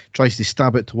same, tries to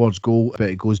stab it towards goal, but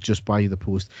it goes just by the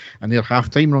post. And their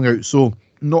half-time rung out. So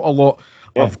not a lot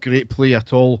of great play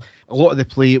at all. A lot of the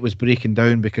play, it was breaking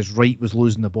down because Wright was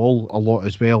losing the ball a lot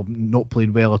as well, not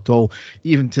playing well at all,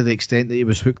 even to the extent that he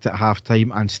was hooked at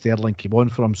half-time and Sterling came on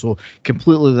for him. So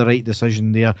completely the right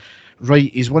decision there.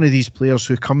 Right, he's one of these players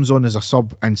who comes on as a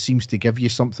sub and seems to give you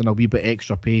something, a wee bit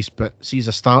extra pace, but sees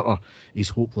a starter, he's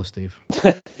hopeless, Dave.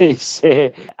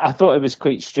 I thought it was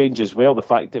quite strange as well, the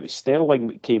fact that it was Sterling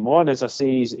that came on. As I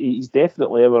say, he's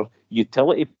definitely our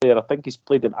utility player. I think he's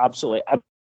played in absolutely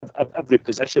every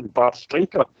position bar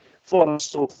striker for us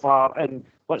so far. And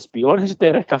let's be honest,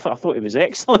 Derek, I thought he was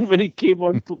excellent when he came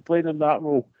on playing in that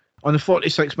role. On the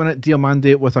 46th minute,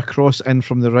 Diamande with a cross in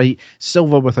from the right.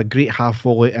 Silva with a great half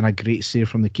volley and a great save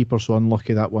from the keeper, so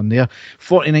unlucky that one there.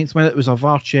 49th minute was a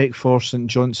VAR check for St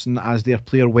Johnstone as their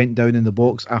player went down in the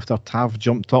box after Tav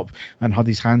jumped up and had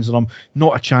his hands on him.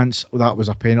 Not a chance, that was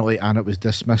a penalty, and it was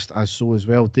dismissed as so as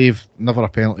well. Dave, never a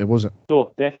penalty, was it?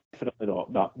 No, definitely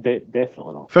not. No,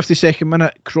 definitely not. 52nd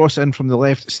minute, cross in from the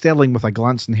left. Sterling with a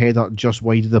glancing header just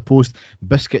wide of the post.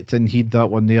 Biscuit didn't heed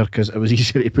that one there because it was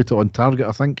easier to put it on target,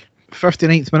 I think.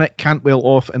 59th minute, Cantwell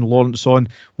off and Lawrence on.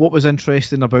 What was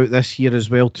interesting about this here as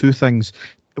well, two things.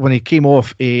 When he came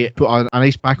off, he put an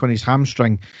ice pack on his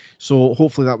hamstring, so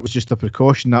hopefully that was just a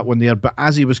precaution, that one there. But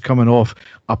as he was coming off,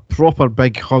 a proper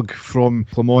big hug from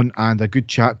Clement and a good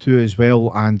chat too as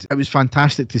well, and it was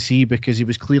fantastic to see because he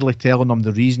was clearly telling them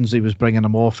the reasons he was bringing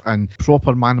him off, and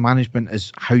proper man management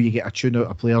is how you get a tune out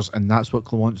of players, and that's what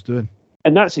Clement's doing.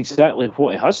 And that's exactly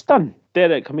what he has done,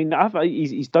 Derek. I mean,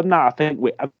 he's done that, I think,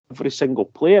 with every single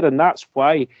player, and that's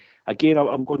why, again,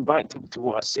 I'm going back to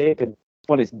what I said, and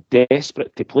one is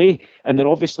desperate to play, and they're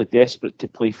obviously desperate to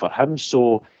play for him,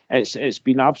 so it's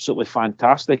been absolutely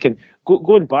fantastic. And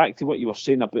going back to what you were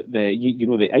saying about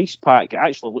the ice pack, it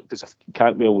actually looked as if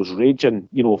Cantwell was raging,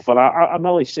 for a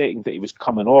millisecond that he was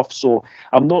coming off, so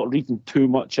I'm not reading too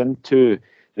much into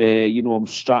him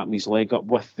strapping his leg up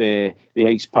with the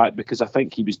ice pack, because I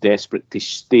think he was desperate to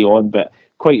stay on. But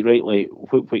quite rightly,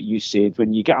 what you said,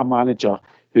 when you get a manager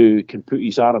who can put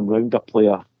his arm around a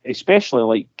player, especially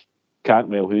like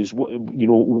Cantwell, who's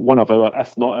one of our,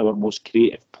 if not our most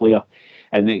creative player,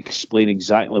 and explain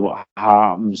exactly what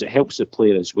happens, it helps the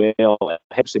player as well. It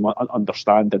helps him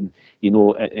understand, and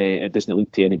it doesn't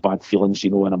lead to any bad feelings,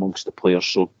 in amongst the players.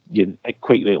 So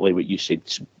quite rightly what you said,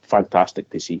 it's fantastic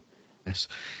to see. Yes.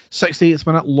 68th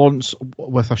minute, Lawrence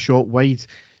with a shot wide.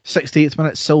 68th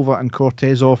minute, Silva and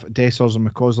Cortez off, Dessers and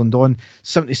McCausland on.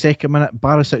 72nd minute,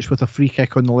 Barisic with a free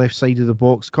kick on the left side of the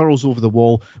box, curls over the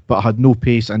wall but had no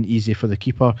pace and easy for the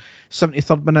keeper.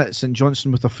 73rd minute, St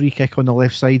Johnstone with a free kick on the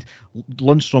left side,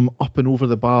 Lundstrom up and over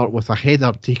the bar with a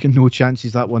header, taking no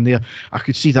chances, that one there. I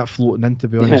could see that floating in, to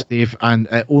be honest, Dave, and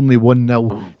only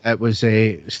 1-0. It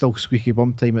was still squeaky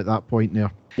bum time at that point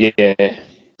there. Yeah.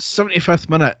 75th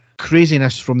minute,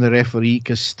 craziness from the referee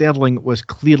because Sterling was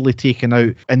clearly taken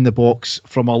out in the box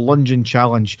from a lunging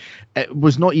challenge. It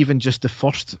was not even just the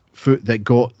first foot that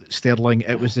got Sterling,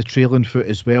 it was the trailing foot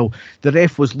as well. The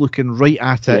ref was looking right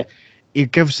at it. He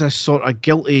gives this sort of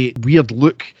guilty, weird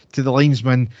look to the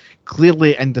linesman,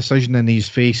 clearly indecision in his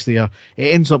face there.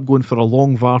 It ends up going for a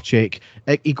long VAR check.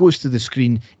 He goes to the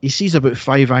screen, he sees about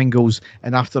 5 angles,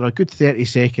 and after a good 30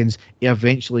 seconds, he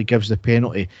eventually gives the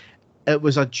penalty. It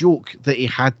was a joke that he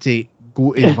had to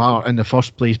go to VAR in the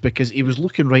first place because he was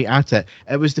looking right at it.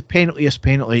 It was the penaltiest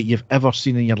penalty you've ever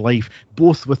seen in your life,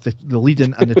 both with the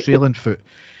leading and the trailing foot.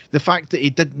 The fact that he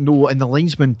didn't know and the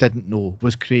linesman didn't know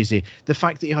was crazy. The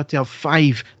fact that he had to have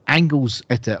 5 angles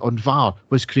at it on VAR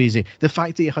was crazy. The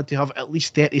fact that he had to have at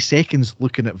least 30 seconds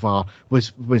looking at VAR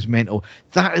was mental.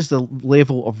 That is the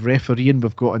level of refereeing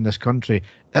we've got in this country.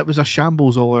 It was a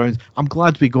shambles all around. I'm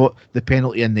glad we got the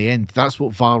penalty in the end. That's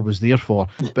what VAR was there for.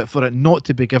 But for it not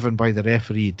to be given by the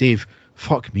referee, Dave,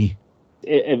 fuck me.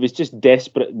 It was just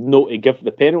desperate not to give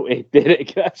the penalty,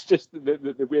 Derek. That's just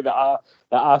the way that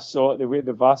I saw it, the way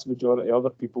the vast majority of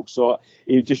other people saw it.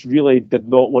 He just really did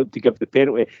not want to give the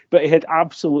penalty, but he had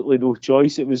absolutely no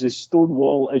choice. It was as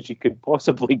stonewall as you could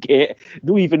possibly get.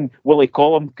 No, even Willie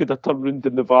Collum could have turned round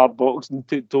in the VAR box and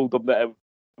told him that it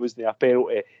was a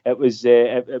penalty. It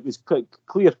was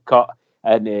clear cut.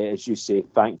 And as you say,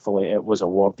 thankfully it was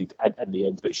awarded in the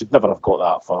end, but should never have got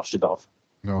that far, should have.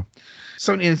 No.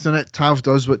 70th minute, Tav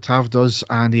does what Tav does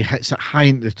and he hits it high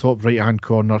into the top right hand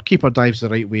corner. Keeper dives the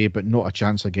right way, but not a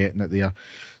chance of getting it there.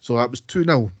 So that was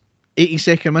 2-0.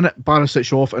 82nd minute,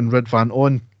 Barisic off and Ridvan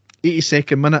on.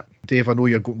 82nd minute, Dave, I know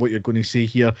what you're going to say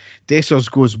here.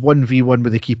 Dessers goes 1v1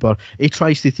 with the keeper. He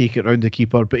tries to take it round the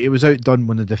keeper, but he was outdone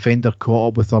when the defender caught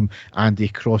up with him and he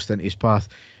crossed into his path.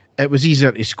 It was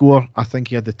easier to score. I think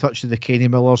he had the touch of the Kenny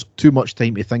Millers. Too much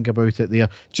time to think about it there.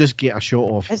 Just get a shot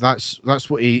off. That's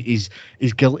what he's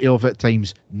guilty of at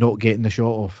times, not getting the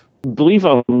shot off. Believe it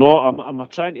or not, I'm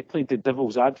trying to play the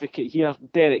devil's advocate here.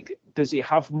 Derek, does he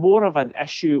have more of an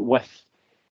issue with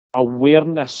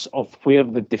awareness of where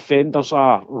the defenders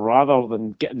are rather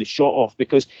than getting the shot off?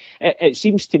 Because it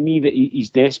seems to me that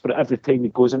he's desperate every time he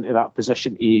goes into that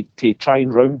position to try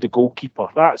and round the goalkeeper.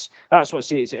 That's what I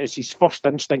say. It's his first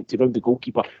instinct to round the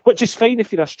goalkeeper, which is fine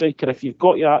if you're a striker. If you've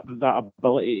got that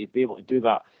ability to be able to do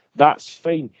that, that's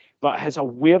fine. But his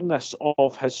awareness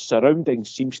of his surroundings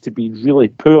seems to be really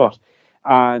poor.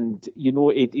 And,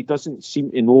 he doesn't seem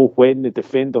to know when the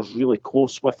defender's really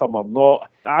close with him or not.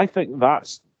 I think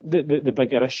that's the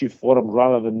bigger issue for him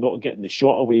rather than not getting the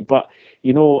shot away. But,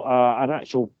 an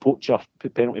actual poacher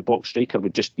penalty box striker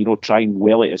would just, try and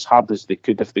well it as hard as they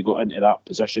could if they got into that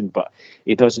position. But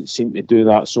he doesn't seem to do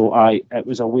that. So it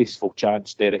was a wasteful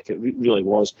chance, Derek. It really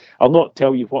was. I'll not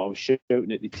tell you what I was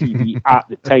shouting at the TV at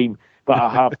the time, but I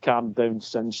have calmed down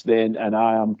since then, and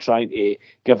I am trying to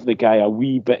give the guy a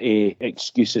wee bit of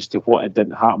excuse as to what it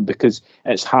didn't happen, because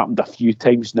it's happened a few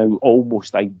times now,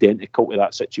 almost identical to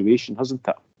that situation, hasn't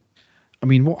it? I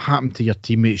mean, what happened to your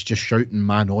teammates just shouting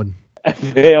 "man on"?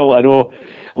 Well, I know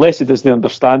Leslie doesn't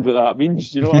understand what that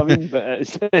means. You know what I mean? But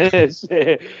it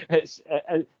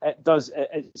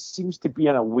seems to be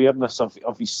an awareness of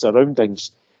his surroundings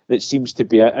that seems to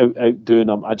be outdoing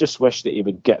him. I just wish that he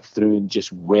would get through and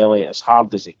just well it as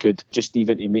hard as he could, just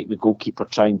even to make the goalkeeper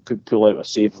try and pull out a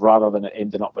save, rather than it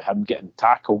ending up with him getting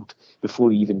tackled before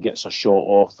he even gets a shot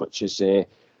off, which is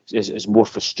more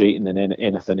frustrating than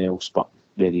anything else. But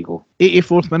there you go.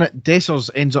 84th minute, Dessers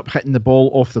ends up hitting the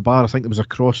ball off the bar. I think there was a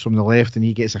cross from the left and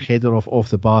he gets a header off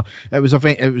the bar. It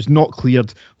was not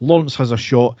cleared. Lawrence has a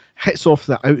shot, hits off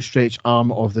the outstretched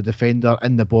arm of the defender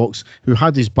in the box, who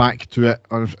had his back to it,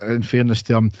 in fairness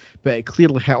to him, but it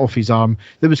clearly hit off his arm.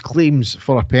 There was claims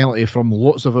for a penalty from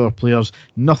lots of our players,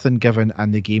 nothing given,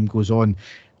 and the game goes on.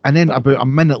 And then about a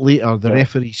minute later, the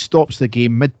referee stops the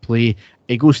game mid-play.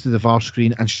 He goes to the VAR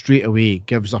screen and straight away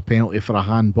gives a penalty for a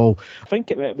handball. I think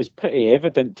it was pretty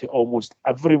evident to almost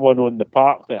everyone on the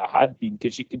park that it had been,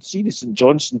 because you could see the St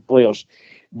Johnstone players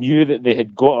knew that they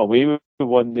had got away with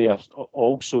one there.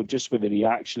 Also, just with the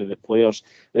reaction of the players,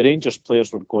 the Rangers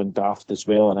players were going daft as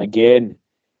well. And again,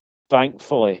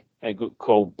 thankfully, it got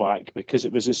called back, because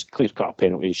it was as clear-cut a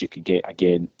penalty as you could get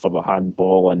again for the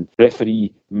handball, and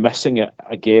referee missing it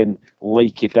again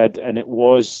like he did. And it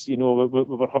was, we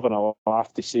were having a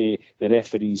laugh to say the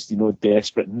referee's,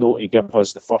 desperate not to give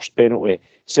us the first penalty.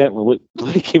 Certainly looked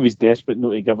like he was desperate not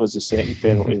to give us the second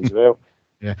penalty as well.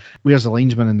 Yeah, where's the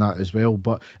linesman in that as well?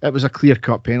 But it was a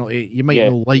clear-cut penalty. You might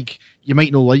not like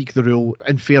the rule.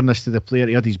 In fairness to the player,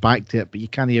 he had his back to it, but you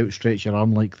can't outstretch your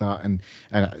arm like that, and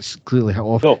it's clearly hit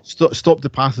off. No. Stop the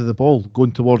path of the ball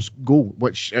going towards goal,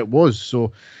 which it was.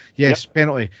 So, yes,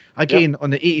 penalty. Again, on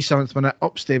the 87th minute,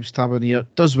 up steps Tavernier,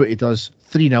 does what he does,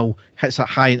 3-0, hits it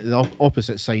high into the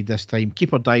opposite side this time.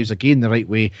 Keeper dives again the right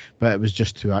way, but it was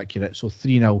just too accurate. So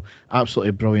 3-0,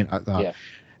 absolutely brilliant at that. Yeah.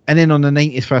 And then on the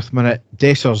 95th minute,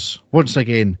 Dessers, once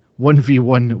again,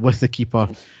 1v1 with the keeper,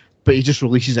 but he just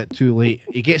releases it too late.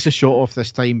 He gets a shot off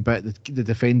this time, but the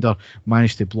defender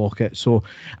managed to block it. So,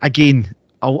 again,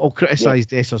 I'll criticise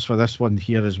Dessers for this one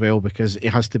here as well, because he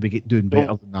has to be doing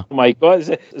better than that. Oh my God,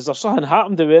 is there something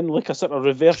happened to him, like a sort of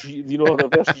reverse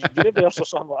universe or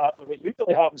something like that? It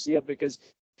usually happens here, because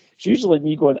it's usually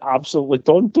me going absolutely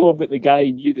tonto about the guy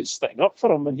he knew that's sticking up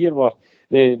for him, and here we're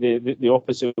the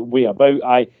opposite way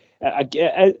about.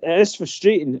 It is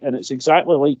frustrating, and it's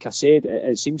exactly like I said.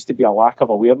 It seems to be a lack of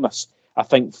awareness, I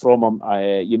think, from him.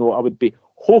 I would be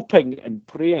hoping and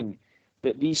praying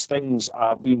that these things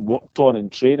are being worked on in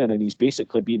training, and he's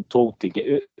basically being told to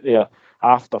get out there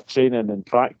after training and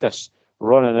practice,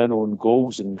 running in on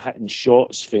goals and hitting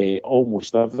shots for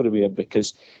almost everywhere,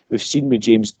 because we've seen with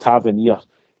James Tavernier,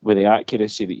 with the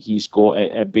accuracy that he's got,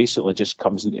 it basically just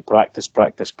comes into practice.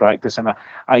 And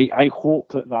I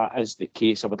hope that is the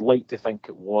case. I would like to think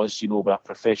it was, with a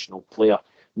professional player,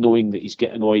 knowing that he's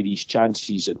getting all these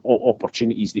chances and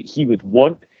opportunities that he would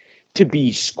want to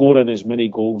be scoring as many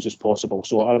goals as possible.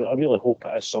 So I really hope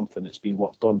it is something that's been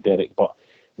worked on, Derek, but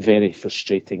very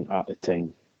frustrating at the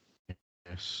time.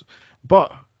 Yes.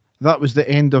 But that was the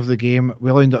end of the game.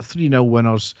 We landed at 3-0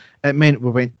 winners. It meant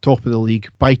we went top of the league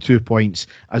by 2 points,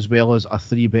 as well as a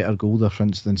 3 better goal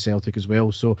difference than Celtic as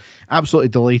well. So absolutely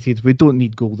delighted. We don't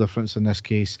need goal difference in this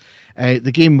case.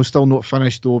 The game was still not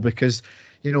finished though, because,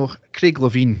 you know, Craig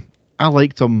Levein, I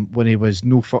liked him when he was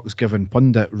no fucks given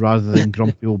pundit rather than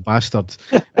grumpy old bastard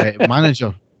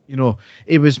manager. You know,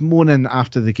 he was moaning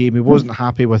after the game. He wasn't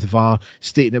happy with VAR,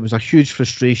 stating it was a huge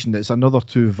frustration that it's another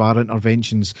 2 VAR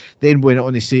interventions. Then went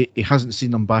on to say he hasn't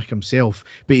seen them back himself,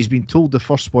 but he's been told the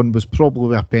first one was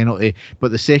probably a penalty,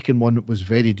 but the second one was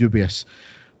very dubious.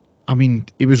 I mean,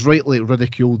 he was rightly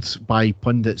ridiculed by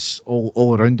pundits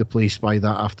all around the place by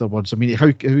that afterwards. I mean,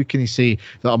 how can he say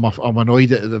that I'm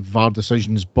annoyed at the VAR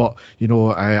decisions, but, you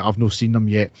know, I've not seen them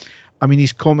yet? I mean,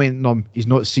 he's commenting them, he's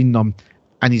not seen them,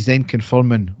 and he's then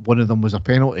confirming one of them was a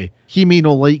penalty. He may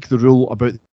not like the rule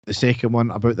about the second one,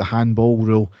 about the handball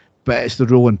rule, but it's the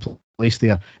rule in place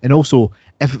there. And also,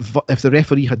 if the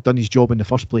referee had done his job in the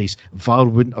first place, VAR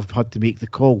wouldn't have had to make the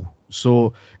call.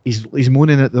 So he's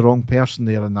moaning at the wrong person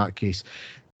there in that case.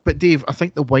 But Dave, I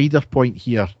think the wider point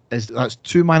here is that's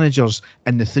 2 managers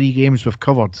in the 3 games we've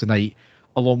covered tonight,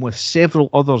 along with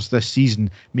several others this season,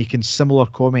 making similar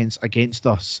comments against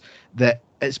us, that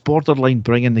it's borderline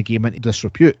bringing the game into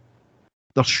disrepute.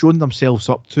 They're showing themselves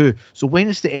up too. So when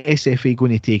is the SFA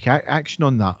going to take action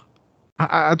on that?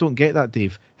 I don't get that,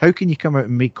 Dave. How can you come out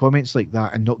and make comments like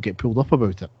that and not get pulled up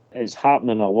about it? It's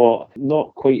happening a lot.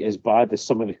 Not quite as bad as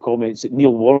some of the comments that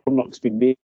Neil Warnock's been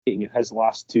making in his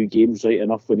last 2 games, right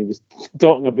enough, when he was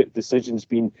talking about decisions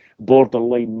being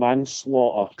borderline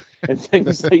manslaughter and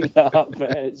things like that.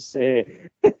 But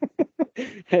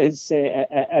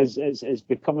it's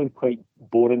becoming quite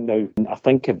boring now. I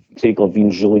think if Craig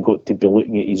Levein's really got to be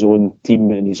looking at his own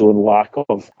team and his own lack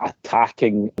of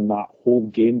attacking in that whole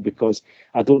game, because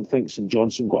I don't think St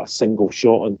Johnstone got a single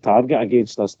shot on target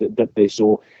against us, did they?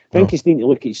 So I think he's needing to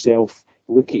look at himself,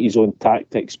 look at his own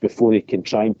tactics before he can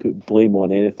try and put blame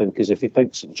on anything, because if he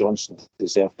thinks St Johnstone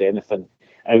deserved anything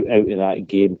out of that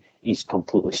game, he's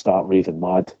completely start raving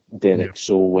mad, Derek. Yeah.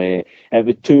 So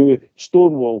with 2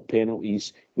 stonewall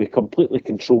penalties, we completely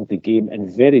controlled the game in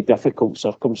very difficult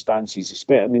circumstances.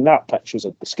 I mean, that pitch was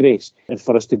a disgrace, and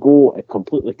for us to go and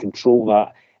completely control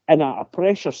that in a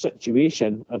pressure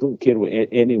situation, I don't care what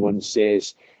anyone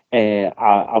says.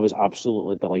 I was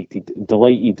absolutely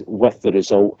delighted with the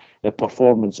result, the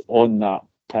performance on that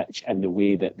pitch, and the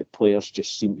way that the players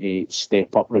just seem to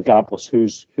step up, regardless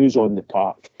who's on the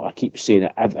park. I keep saying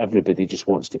it, everybody just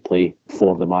wants to play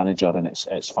for the manager, and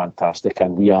it's fantastic.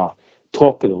 And we are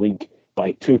top of the league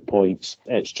by 2 points.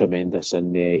 It's tremendous,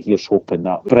 and here's hoping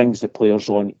that brings the players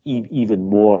on even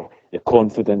more. The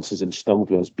confidence is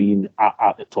instilled with us being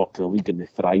at the top of the league, and they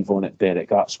thrive on it, Derek.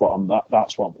 That's what I'm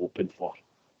hoping for.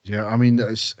 Yeah, I mean,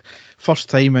 it's first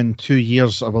time in 2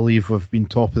 years, I believe, we've been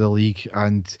top of the league,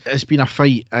 and it's been a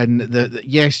fight. And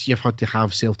yes, you've had to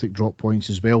have Celtic drop points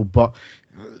as well, but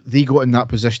they got in that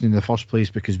position in the first place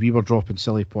because we were dropping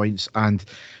silly points. And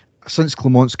since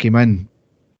Clement's came in,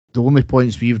 the only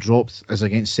points we've dropped is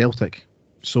against Celtic.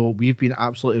 So we've been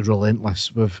absolutely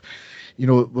relentless. We've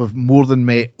more than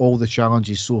met all the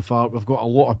challenges so far. We've got a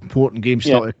lot of important games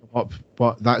still to come up,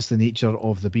 but that's the nature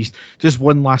of the beast. Just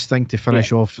one last thing to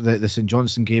finish off the St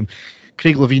Johnstone game.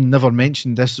 Craig Levein never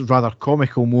mentioned this rather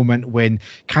comical moment when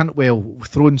Cantwell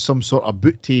thrown some sort of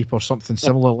boot tape or something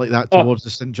similar like that towards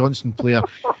the St Johnstone player,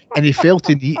 and he fell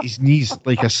to his knees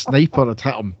like a sniper had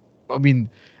hit him. I mean,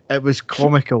 it was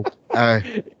comical.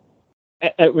 It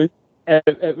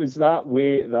was that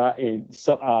way that he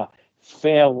sort of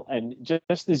fell, and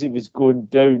just as he was going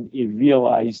down, he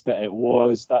realised that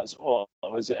that's all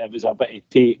it was. It was a bit of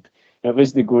tape. It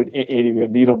wasn't going anywhere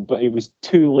near him, but it was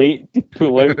too late to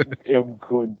pull out him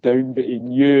going down, but he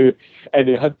knew, and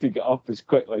he had to get up as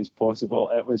quickly as possible.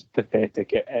 It was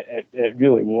pathetic. It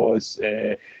really was.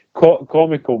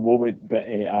 Comical moment, but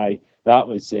that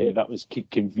was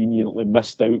conveniently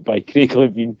missed out by Craig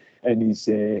Levein in his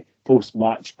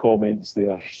post-match comments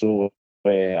there. So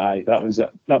that was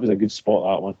a good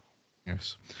spot, that one.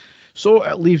 Yes. So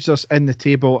it leaves us in the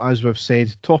table, as we've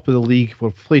said, top of the league.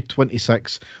 We've played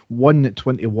 26, won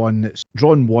 21,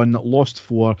 drawn 1, lost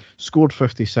 4, scored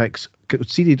 56,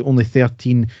 conceded only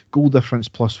 13, goal difference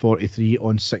plus 43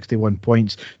 on 61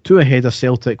 points. 2 ahead of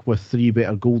Celtic with 3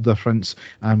 better goal difference,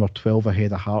 and we're 12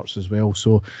 ahead of Hearts as well.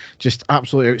 So just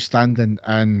absolutely outstanding,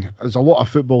 and there's a lot of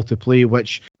football to play,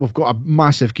 which we've got a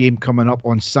massive game coming up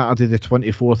on Saturday the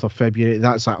 24th of February.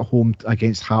 That's at home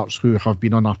against Hearts, who have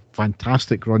been on a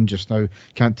fantastic run just now.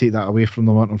 Can't take that away from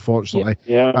them, unfortunately.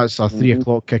 Yeah. That's a 3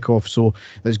 o'clock kickoff, so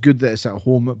it's good that it's at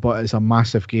home, but it's a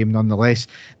massive game nonetheless.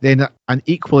 Then an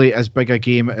equally as big bigger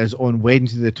game is on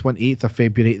Wednesday the 28th of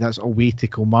February. That's away to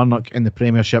Kilmarnock in the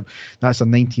Premiership. That's a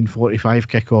 19:45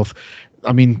 kick-off.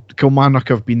 I mean, Kilmarnock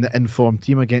have been the informed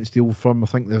team against the Old Firm. I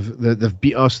think they've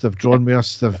beat us, they've drawn with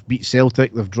us, they've beat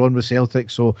Celtic, they've drawn with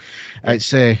Celtic. So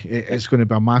it's going to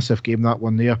be a massive game, that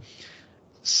one there.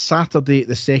 Saturday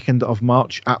the 2nd of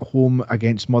March at home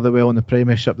against Motherwell in the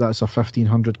Premiership. That's a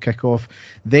 1500 kick-off.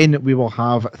 Then we will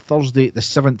have Thursday the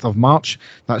 7th of March.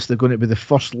 That's going to be the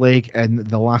first leg in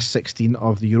the last 16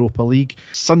 of the Europa League.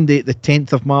 Sunday the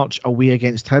 10th of March away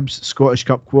against Hibs, Scottish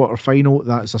Cup quarter-final.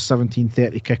 That's a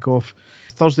 17:30 kick-off.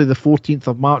 Thursday the 14th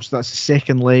of March, that's the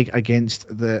second leg against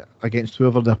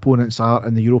whoever the opponents are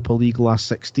in the Europa League last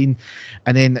 16.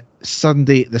 And then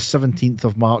Sunday the 17th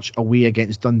of March away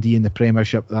against Dundee in the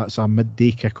Premiership. That's a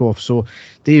midday kick-off. So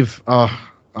Dave, a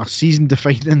season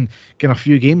defining kind of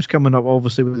few games coming up,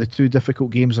 obviously with the two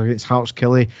difficult games against Hearts,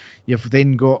 Killie. You've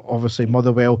then got obviously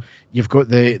Motherwell. You've got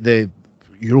the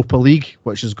Europa League,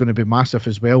 which is going to be massive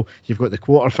as well. You've got the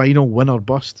quarter-final, win or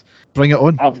bust. Bring it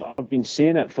on. I've been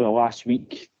saying it for the last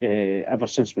week, ever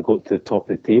since we got to the top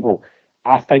of the table.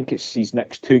 I think it's these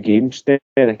next two games,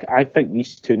 Derek. I think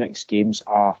these two next games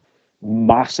are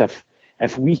massive.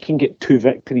 If we can get 2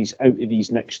 victories out of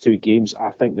these next 2 games, I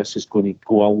think this is going to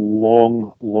go a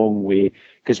long, long way.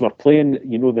 Because we're playing,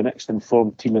 the next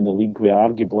informed team in the league, with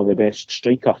arguably the best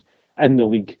striker in the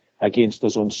league against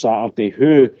us on Saturday,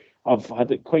 who have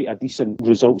had quite a decent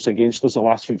results against us the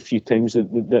last few times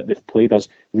that they've played us.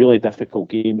 Really difficult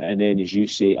game. And then, as you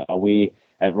say, away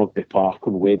at Rugby Park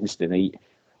on Wednesday night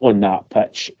on that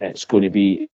pitch, it's going to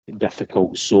be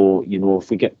difficult. So,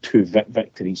 if we get 2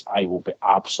 victories, I will be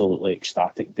absolutely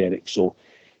ecstatic, Derek. So,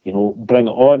 bring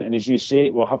it on. And as you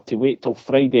say, we'll have to wait till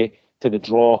Friday to the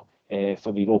draw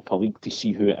for the Europa League to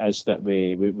see who it is that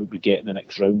we get in the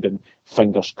next round, and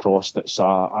fingers crossed it's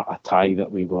a tie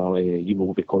that we will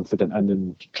will be confident in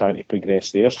and trying to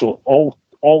progress there. So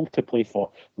all to play for.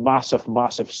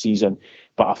 Massive season,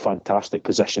 but a fantastic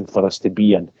position for us to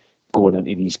be in going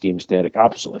into these games, Derek.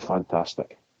 Absolutely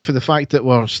fantastic. For the fact that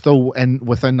we're still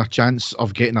within a chance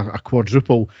of getting a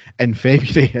quadruple in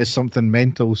February is something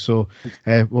mental. So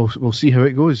we'll see how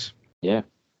it goes. Yeah.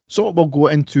 So we'll go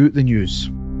into the news.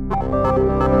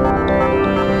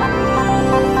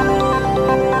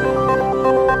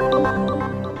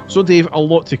 So Dave, a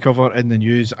lot to cover in the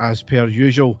news as per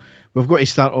usual. We've got to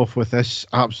start off with this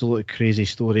absolute crazy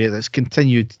story that's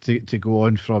continued to go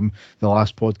on from the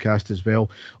last podcast as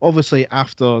well. Obviously,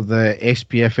 after the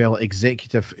SPFL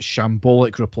executive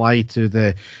shambolic reply to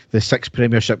the 6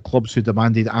 Premiership clubs who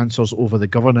demanded answers over the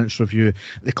governance review,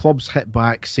 the clubs hit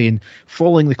back saying,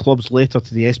 following the club's letter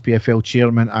to the SPFL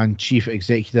chairman and chief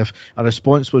executive, a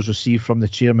response was received from the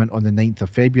chairman on the 9th of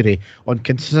February. On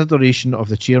consideration of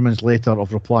the chairman's letter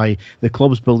of reply, the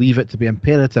clubs believe it to be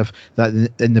imperative that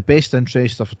in the best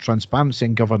interest of transparency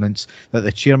and governance that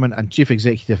the chairman and chief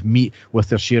executive meet with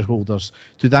their shareholders.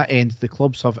 To that end, the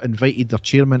clubs have invited their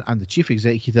chairman and the chief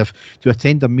executive to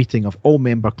attend a meeting of all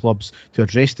member clubs to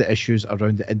address the issues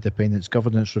around the independence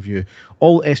governance review.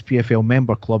 All SPFL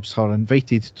member clubs are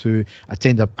invited to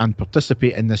attend and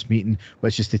participate in this meeting,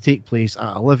 which is to take place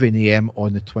at 11 a.m.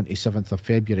 on the 27th of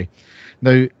February.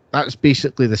 Now, that's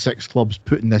basically the 6 clubs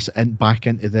putting this back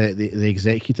into the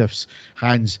executives'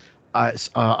 hands. It's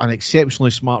an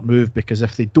exceptionally smart move, because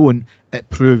if they don't, it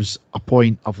proves a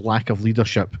point of lack of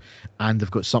leadership and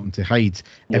they've got something to hide.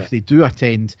 Yeah. If they do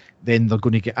attend, then they're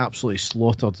going to get absolutely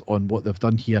slaughtered on what they've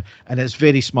done here. And it's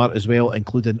very smart as well,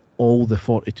 including all the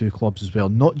 42 clubs as well,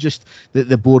 not just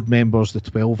the board members, the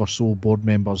 12 or so board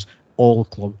members, all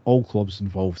clubs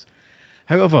involved.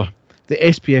 However, the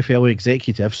SPFL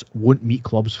executives won't meet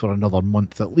clubs for another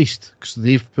month at least, because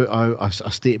they've put out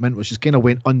a statement which has kind of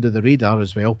went under the radar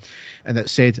as well, and it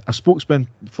said, a spokesman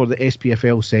for the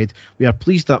SPFL said, "We are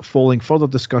pleased that following further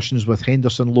discussions with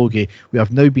Henderson Logie, we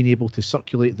have now been able to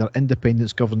circulate their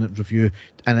independence governance review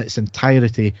in its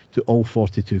entirety to all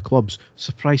 42 clubs."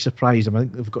 Surprise, surprise. I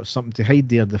think they've got something to hide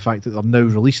there, the fact that they're now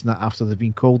releasing it after they've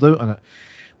been called out on it.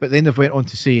 But then they've went on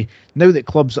to say, now that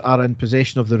clubs are in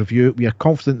possession of the review, we are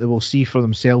confident they will see for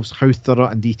themselves how thorough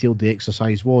and detailed the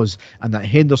exercise was, and that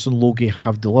Henderson Logie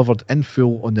have delivered in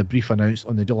full on the brief announced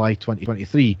on the July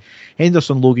 2023.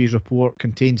 Henderson Logie's report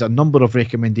contains a number of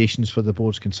recommendations for the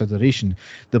board's consideration.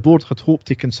 The board had hoped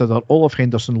to consider all of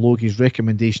Henderson Logie's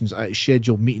recommendations at its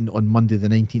scheduled meeting on Monday the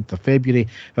 19th of February.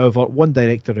 However, one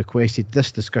director requested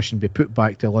this discussion be put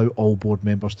back to allow all board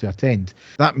members to attend.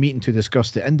 That meeting to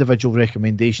discuss the individual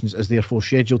recommendations deliberations is therefore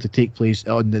scheduled to take place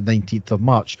on the 19th of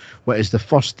March, which is the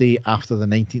first day after the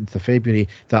 19th of February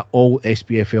that all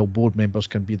SPFL board members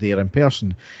can be there in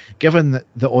person. Given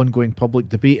the ongoing public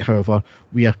debate, however,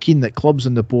 we are keen that clubs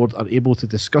and the board are able to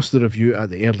discuss the review at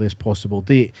the earliest possible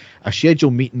date. A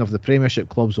scheduled meeting of the Premiership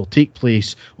clubs will take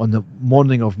place on the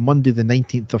morning of Monday the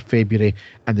 19th of February,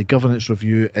 and the governance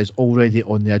review is already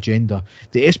on the agenda.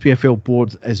 The SPFL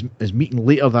board is meeting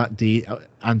later that day,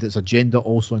 and its agenda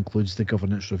also includes the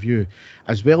governance review.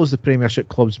 As well as the Premiership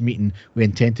clubs meeting, we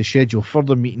intend to schedule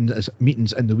further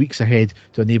meetings in the weeks ahead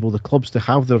to enable the clubs to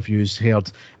have their views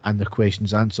heard and their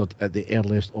questions answered at the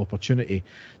earliest opportunity.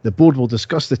 The board will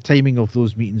discuss the timing of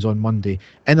those meetings on Monday.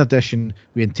 In addition,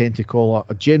 we intend to call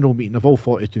a general meeting of all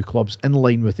 42 clubs in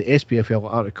line with the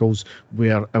SPFL articles,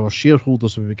 where our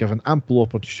shareholders will be given ample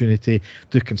opportunity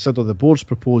to consider the board's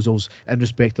proposals in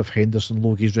respect of Henderson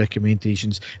Logie's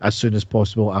recommendations as soon as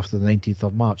possible after the 19th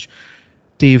of March.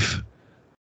 Dave,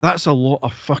 that's a lot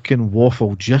of fucking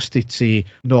waffle just to say,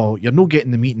 no, you're not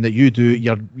getting the meeting that you do.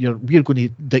 We're going to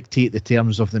dictate the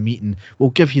terms of the meeting. We'll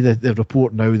give you the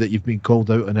report now that you've been called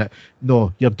out on it.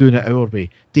 No, you're doing it our way.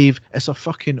 Dave, it's a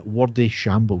fucking wordy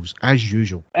shambles, as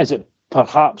usual. Is it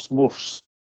perhaps more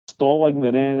stalling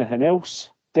than anything else,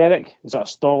 Derek? Is that a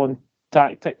stalling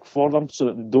tactic for them so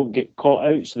that they don't get caught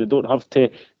out, so they don't have to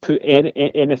put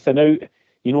anything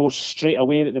out, straight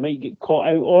away that they might get caught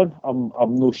out on?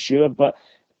 I'm not sure, but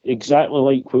exactly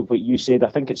like what you said, I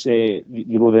think it's the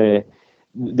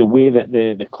way that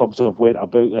the clubs have went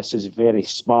about this is very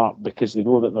smart, because they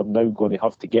know that they're now going to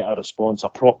have to get a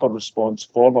proper response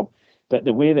for them. But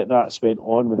the way that that's went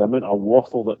on, with the amount of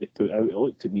waffle that they put out, it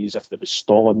looked to me as if they were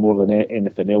stalling more than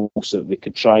anything else, so that they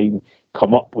could try and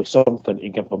come up with something to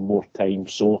give them more time.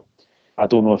 So I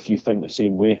don't know if you think the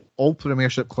same way. All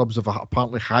Premiership clubs have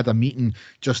apparently had a meeting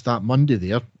just that Monday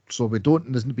there, so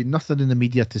there's been nothing in the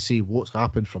media to say what's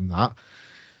happened from that.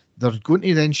 They're going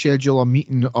to then schedule a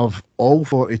meeting of all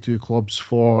 42 clubs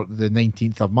for the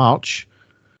 19th of March,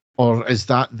 or is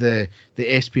that the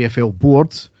SPFL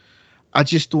board? I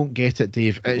just don't get it,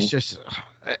 Dave. It's just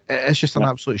an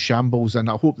absolute shambles, and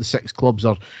I hope the 6 clubs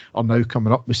are now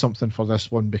coming up with something for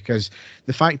this one, because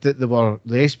the fact that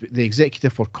the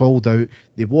executive were called out,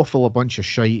 they waffle a bunch of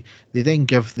shite, they then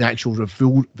give the actual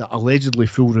the allegedly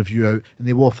full review out, and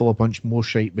they waffle a bunch more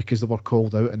shite because they were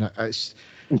called out, and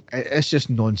it's just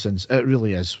nonsense. It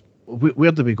really is.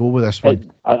 Where do we go with this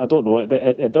one? I don't know.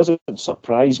 It doesn't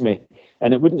surprise me,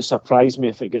 and it wouldn't surprise me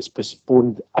if it gets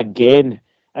postponed again.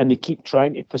 And they keep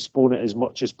trying to postpone it as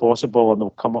much as possible, and they'll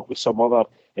come up with some other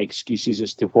excuses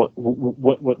as to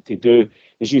what to do.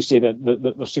 As you say,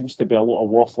 that there seems to be a lot of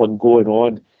waffling going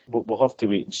on. But we'll have to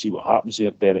wait and see what happens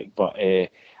there, Derek. But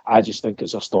I just think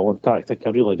it's a stalling tactic. I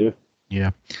really do.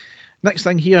 Yeah. Next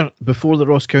thing here, before the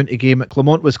Ross County game,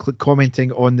 Clement was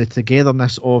commenting on the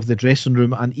togetherness of the dressing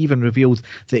room, and even revealed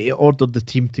that he ordered the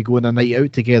team to go on a night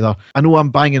out together. I know I'm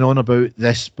banging on about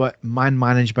this, but man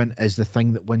management is the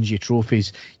thing that wins you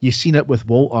trophies. You've seen it with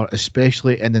Walter,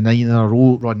 especially in the 9 in a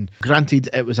row run. Granted,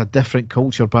 it was a different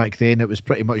culture back then. It was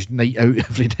pretty much night out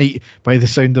every night by the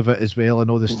sound of it as well,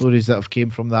 and all the stories that have came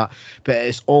from that. But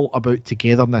it's all about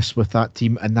togetherness with that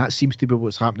team, and that seems to be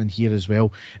what's happening here as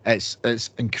well. It's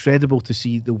incredible to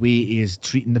see the way he is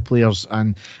treating the players,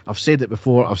 and I've said it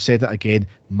before, I've said it again,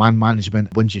 man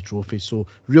management wins you trophies. So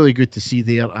really good to see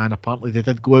there, and apparently they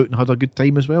did go out and had a good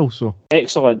time as well. So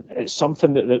excellent. It's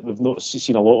something that we've not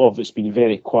seen a lot of. It's been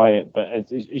very quiet, but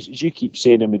as you keep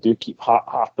saying, and we do keep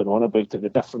harping on about it, the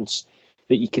difference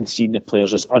that you can see in the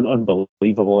players is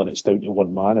unbelievable, and it's down to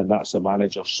one man, and that's the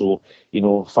manager. So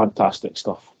fantastic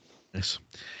stuff. Yes.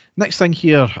 Next thing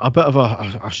here, a bit of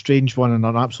a strange one and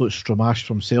an absolute stramash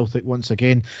from Celtic once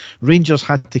again. Rangers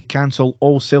had to cancel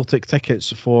all Celtic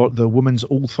tickets for the women's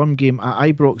Old Firm game at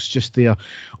Ibrox just there.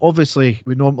 Obviously,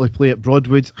 we normally play at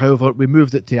Broadwood. However, we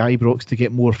moved it to Ibrox to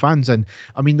get more fans in.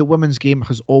 I mean, the women's game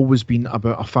has always been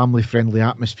about a family-friendly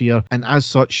atmosphere, and as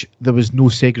such, there was no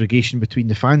segregation between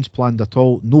the fans planned at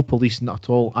all, no policing at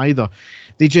all either.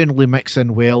 They generally mix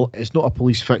in well. It's not a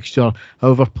police fixture.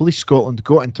 However, Police Scotland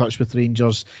got in touch with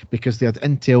Rangers because they had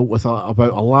intel with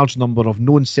about a large number of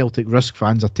known Celtic risk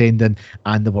fans attending,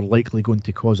 and they were likely going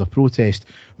to cause a protest.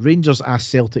 Rangers asked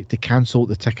Celtic to cancel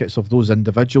the tickets of those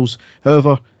individuals.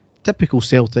 However, typical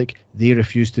Celtic, they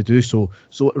refused to do so.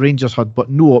 So Rangers had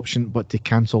no option but to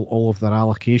cancel all of their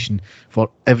allocation for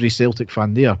every Celtic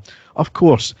fan there. Of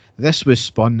course, this was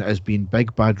spun as being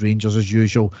big bad Rangers as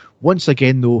usual. Once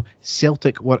again though,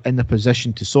 Celtic were in the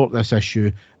position to sort this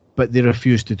issue, but they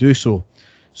refused to do so.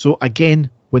 So again,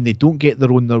 When they don't get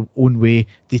their own way,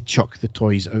 they chuck the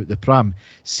toys out the pram.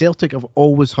 Celtic have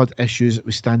always had issues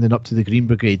with standing up to the Green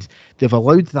Brigade. They've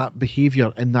allowed that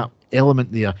behaviour and that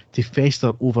element there to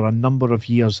fester over a number of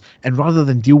years, and rather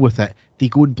than deal with it, they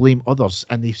go and blame others,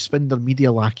 and they spin their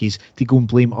media lackeys to go and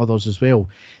blame others as well.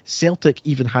 Celtic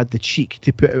even had the cheek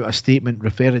to put out a statement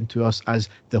referring to us as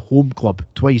the home club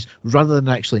twice, rather than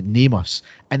actually name us,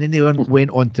 and then they went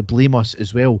on to blame us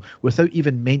as well, without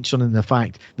even mentioning the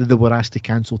fact that they were asked to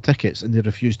cancel tickets and they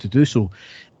refused to do so.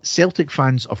 Celtic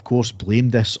fans, of course,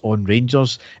 blamed this on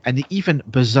Rangers, and they even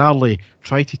bizarrely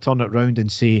tried to turn it round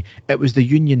and say it was the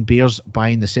Union Bears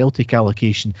buying the Celtic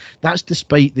allocation. That's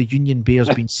despite the Union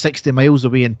Bears being 60 miles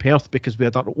away in Perth because we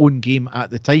had our own game at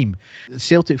the time.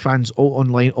 Celtic fans all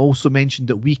online also mentioned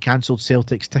that we cancelled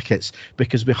Celtic's tickets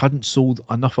because we hadn't sold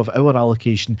enough of our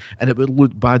allocation, and it would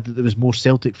look bad that there was more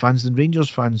Celtic fans than Rangers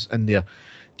fans in there.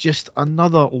 Just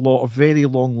another very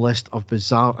long list of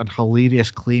bizarre and hilarious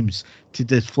claims to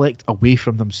deflect away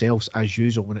from themselves as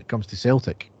usual when it comes to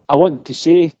Celtic. I want to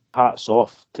say hats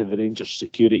off to the Rangers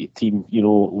security team,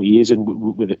 liaising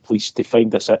with the police to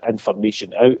find this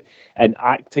information out and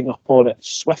acting upon it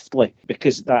swiftly,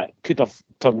 because that could have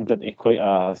turned into quite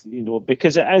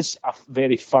because it is a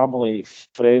very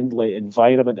family-friendly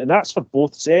environment, and that's for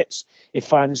both sets of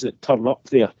fans that turn up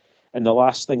there. And the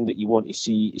last thing that you want to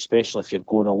see, especially if you're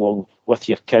going along with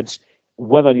your kids,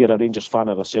 whether you're a Rangers fan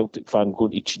or a Celtic fan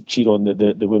going to cheer on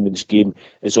the women's game,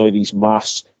 is all these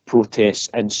mass protests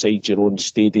inside your own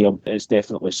stadium. It's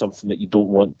definitely something that you don't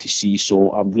want to see.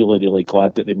 So I'm really, really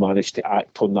glad that they managed to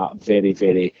act on that very,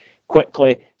 very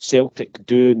quickly. Celtic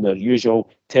doing their usual,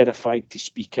 terrified to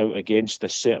speak out against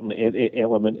this certain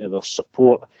element of their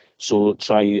support. So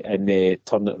try and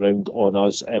turn it round on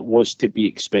us. It was to be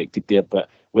expected there, but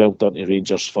well done to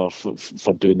Rangers for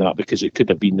doing that, because there could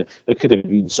have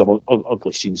been some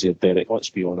ugly scenes there, Derek, let's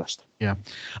be honest. Yeah.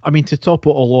 I mean, to top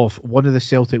it all off, one of the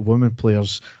Celtic women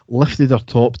players lifted her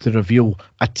top to reveal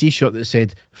a t-shirt that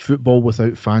said "Football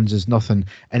without fans is nothing,"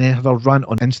 and then had a rant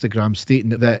on Instagram stating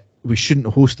that we shouldn't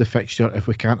host the fixture if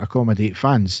we can't accommodate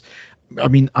fans. I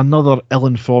mean, another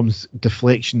ill-informed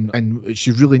deflection, and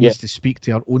she really needs to speak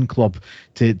to her own club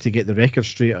to get the record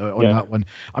straight on that one.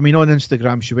 I mean, on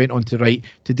Instagram, she went on to write,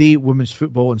 "Today, women's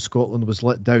football in Scotland was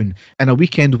let down. In a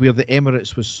weekend where the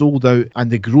Emirates was sold out and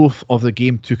the growth of the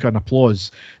game took an applause,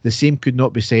 the same could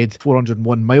not be said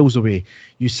 401 miles away.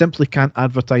 You simply can't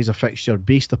advertise a fixture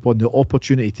based upon the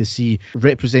opportunity to see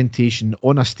representation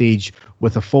on a stage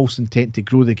with a false intent to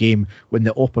grow the game when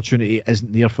the opportunity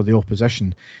isn't there for the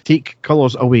opposition. Take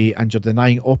colours away and you're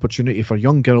denying opportunity for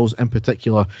young girls in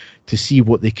particular to see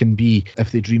what they can be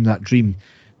if they dream that dream.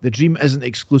 The dream isn't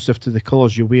exclusive to the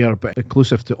colours you wear, but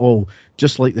inclusive to all,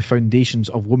 just like the foundations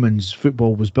of women's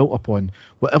football was built upon.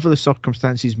 Whatever the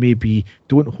circumstances may be,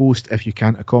 don't host if you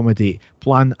can't accommodate.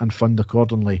 Plan and fund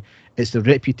accordingly. It's the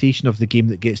reputation of the game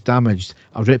that gets damaged,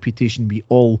 a reputation we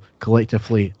all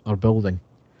collectively are building."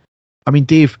 I mean,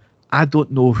 Dave, I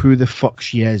don't know who the fuck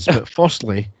she is, but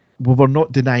firstly, we were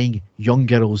not denying young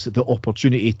girls the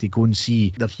opportunity to go and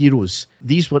see their heroes.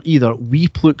 These were either wee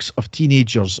plooks of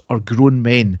teenagers or grown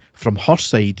men from her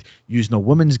side using a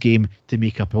women's game to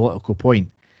make a political point.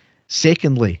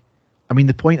 Secondly, I mean,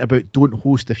 the point about don't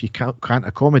host if you can't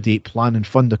accommodate, plan and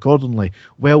fund accordingly.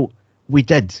 Well, we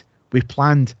did. We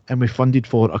planned and we funded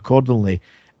for it accordingly.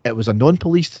 It was a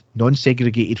non-policed,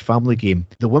 non-segregated family game.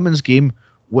 The women's game,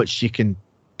 which you can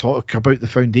talk about the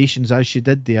foundations as she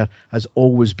did there, has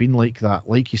always been like that.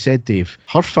 Like you said, Dave,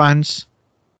 her fans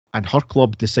and her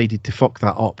club decided to fuck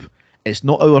that up. It's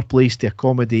not our place to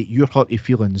accommodate your hurty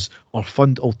feelings or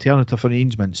fund alternative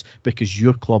arrangements because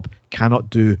your club cannot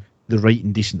do the right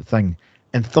and decent thing.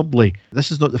 And thirdly, this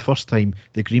is not the first time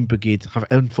the Green Brigade have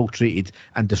infiltrated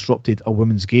and disrupted a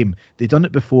women's game. They've done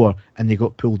it before and they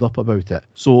got pulled up about it.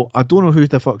 So I don't know who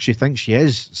the fuck she thinks she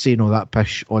is saying all that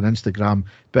pish on Instagram,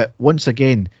 but once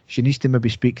again, she needs to maybe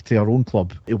speak to her own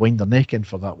club to wind her neck in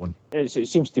for that one. It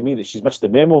seems to me that she's missed the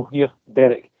memo here,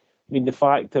 Derek. I mean, the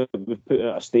fact that we've put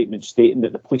out a statement stating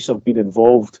that the police have been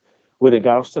involved with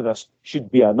regards to this should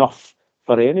be enough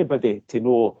for anybody to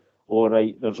know, all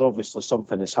right, there's obviously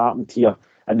something that's happened here.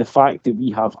 And the fact that we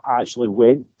have actually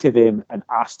went to them and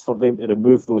asked for them to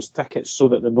remove those tickets so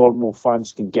that the normal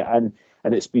fans can get in,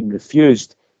 and it's been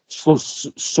refused,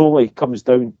 solely comes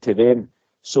down to them.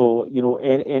 So,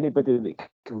 anybody that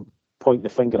can point the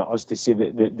finger at us to say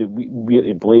that we're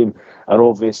to blame are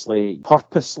obviously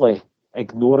purposely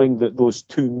ignoring those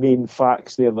two main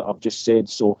facts there that I've just said.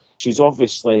 So she's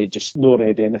obviously just not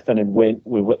read anything and went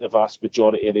with what the vast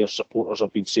majority of their supporters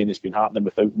have been saying has been happening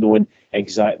without knowing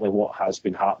exactly what has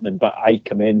been happening. But I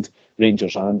commend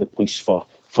Rangers and the police for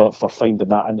for finding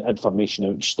that information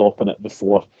out and stopping it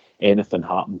before anything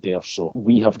happened there. So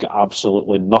we have got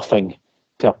absolutely nothing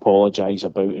to apologise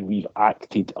about, and we've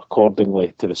acted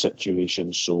accordingly to the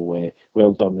situation. So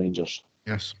well done, Rangers.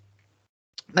 Yes.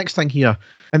 Next thing here,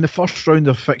 in the first round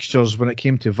of fixtures when it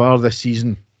came to VAR this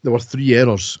season, there were 3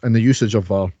 errors in the usage of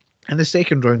VAR. In the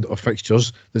second round of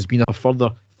fixtures, there's been a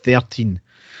further 13.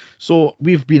 So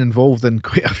we've been involved in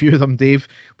quite a few of them, Dave.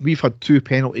 We've had 2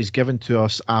 penalties given to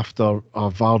us after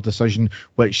a VAR decision,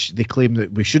 which they claim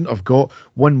that we shouldn't have got.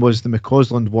 One was the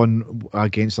McCausland one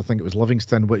against, I think it was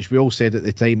Livingston, which we all said at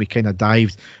the time he kind of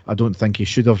dived. I don't think he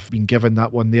should have been given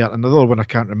that one there. Another one I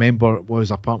can't remember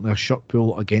was apparently a shirt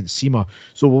pull against Sema.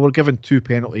 So we were given 2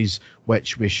 penalties,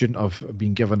 which we shouldn't have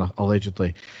been given,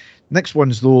 allegedly. Next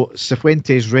one's, though,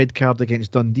 Cifuentes' red card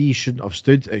against Dundee shouldn't have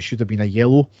stood. It should have been a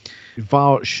yellow.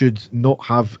 VAR should not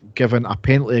have given a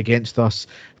penalty against us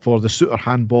for the Suter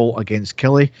handball against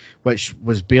Kelly, which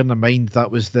was, bearing in mind,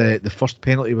 that was the first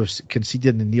penalty we've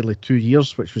conceded in nearly 2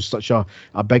 years, which was such a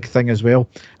big thing as well.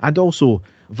 And also,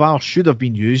 VAR should have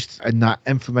been used in that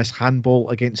infamous handball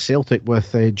against Celtic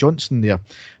with Johnson there.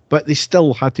 But they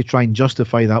still had to try and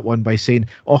justify that one by saying,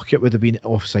 it would have been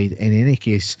offside in any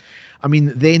case. I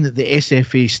mean, then the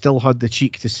SFA still had the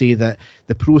cheek to say that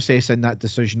the process in that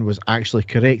decision was actually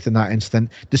correct in that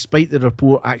instant, despite the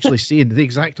report actually saying the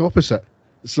exact opposite.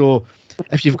 So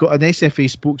if you've got an SFA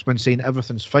spokesman saying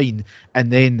everything's fine, and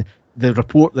then the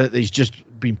report that is just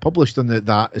been published on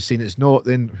that is saying it's not,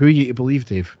 then who are you to believe,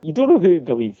 Dave? You don't know who to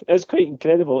believe. It's quite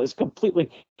incredible. It's completely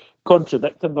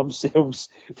contradicting themselves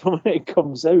from when it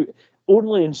comes out.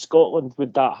 Only in Scotland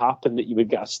would that happen, that you would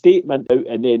get a statement out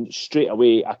and then straight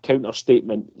away a counter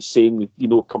statement saying,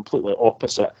 completely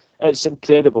opposite. It's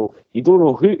incredible. You don't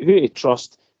know who to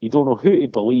trust. You don't know who to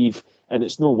believe. And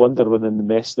it's no wonder we're in the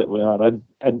mess that we are in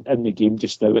the game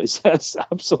just now. It's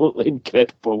absolutely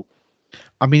incredible.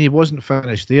 I mean, he wasn't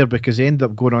finished there, because he ended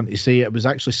up going on to say it was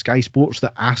actually Sky Sports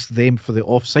that asked them for the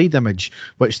offside image,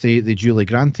 which they duly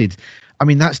granted. I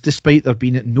mean, that's despite there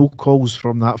being no calls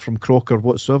from Crocker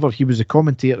whatsoever. He was a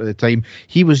commentator at the time.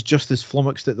 He was just as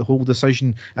flummoxed at the whole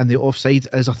decision and the offside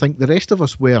as I think the rest of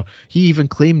us were. He even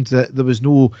claimed that there was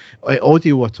no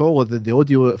audio at all. The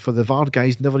audio for the VAR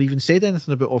guys never even said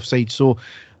anything about offside. So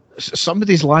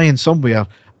somebody's lying somewhere.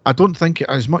 I don't think,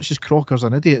 as much as Crocker's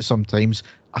an idiot sometimes,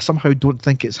 I somehow don't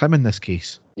think it's him in this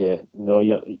case. Yeah, no,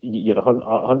 you're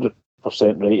 100%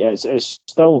 right. It's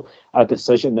still a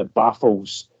decision that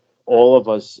baffles all of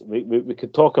us. We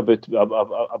could talk about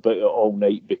it all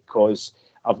night, because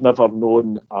I've never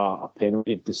known a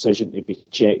penalty decision to be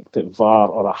checked at VAR,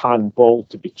 or a handball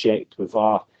to be checked with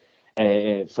VAR,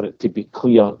 for it to be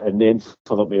clear, and then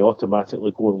for them to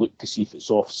automatically go and look to see if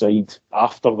it's offside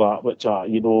after that, which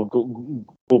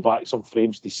go back some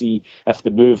frames to see if the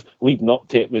move leading up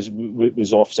to it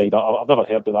was offside. I've never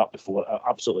heard of that before.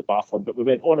 Absolutely baffling. But we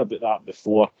went on about that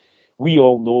before. We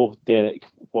all know, Derek,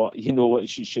 what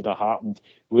should have happened.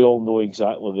 We all know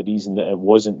exactly the reason that it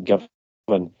wasn't given.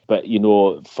 But,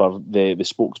 for the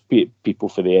spokespeople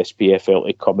for the SPFL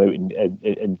to come out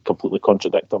and completely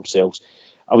contradict themselves,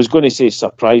 I was going to say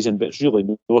surprising, but it's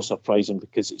really no surprising,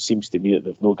 because it seems to me that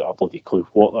they've not got a bloody clue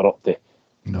what they're up to.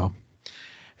 No.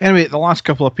 Anyway, the last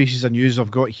couple of pieces of news I've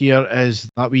got here is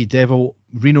that wee devil,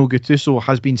 Rino Gattuso,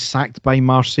 has been sacked by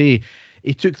Marseille.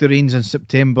 He took the reins in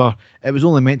September. It was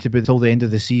only meant to be until the end of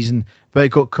the season, but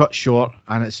it got cut short,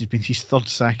 and it's been his third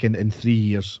sacking in 3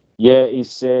 years. Yeah,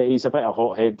 he's a bit of a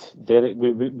hothead, Derek.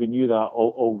 We knew that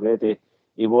already.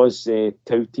 He was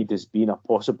touted as being a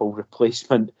possible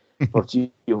replacement for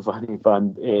Giovanni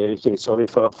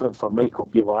for Michael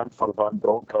Beale and for Van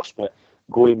Bronckhorst, but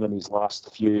going in his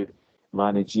last few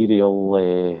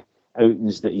managerial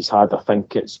outings that he's had, I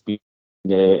think it's been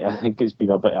a bit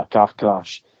of a car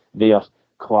crash there.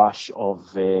 Clash of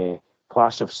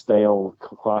style,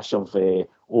 clash of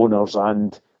owners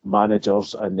and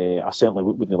managers, and I certainly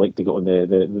wouldn't like to get on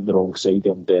the wrong side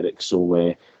of him, Derek.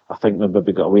 So I think we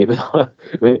maybe got away with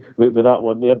that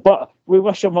one there. But we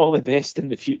wish him all the best in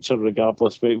the future,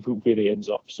 regardless where he ends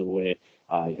up. So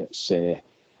it's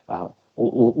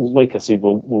like I said,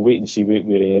 we'll wait and see where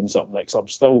he ends up next. I'm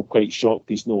still quite shocked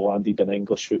he's not landed in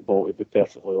English football, to be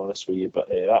perfectly honest with you, but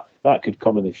that could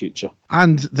come in the future.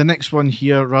 And the next one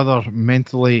here, rather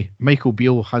mentally, Michael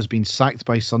Beale has been sacked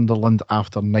by Sunderland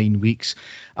after 9 weeks.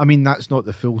 I mean, that's not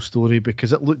the full story,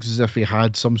 because it looks as if he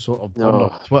had some sort of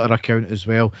Twitter account as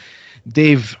well.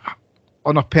 Dave,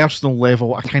 on a personal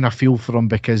level, I kind of feel for him,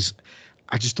 because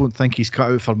I just don't think he's cut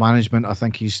out for management. I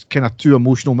think he's kind of too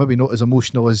emotional, maybe not as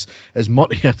emotional as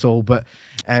Murty at all, but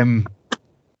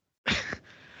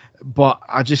But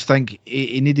I just think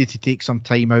he needed to take some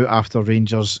time out after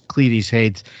Rangers, clear his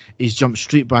head. He's jumped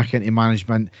straight back into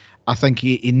management. I think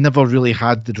he never really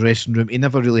had the dressing room. He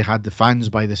never really had the fans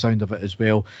by the sound of it as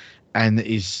well. And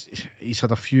he's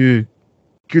had a few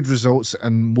good results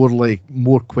and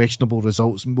more questionable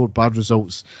results and more bad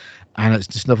results. And it's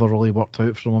just never really worked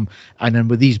out from him. And then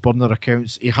with these burner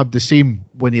accounts, he had the same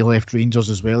when he left Rangers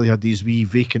as well. He had these wee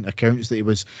vacant accounts that he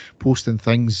was posting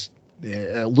things.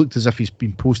 It looked as if he's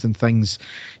been posting things,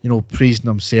 praising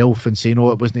himself and saying,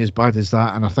 "Oh, it wasn't as bad as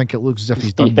that." And I think it looks as if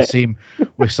he's done the same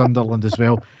with Sunderland as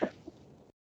well.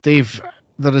 Dave,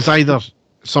 there is either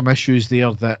some issues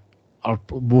there that are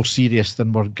more serious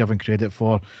than we're giving credit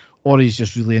for, or he's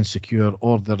just really insecure,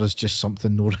 or there is just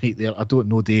something no right there. I don't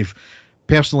know, Dave.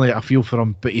 Personally, I feel for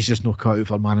him, but he's just not cut out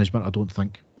for management, I don't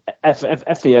think.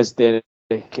 If he is there,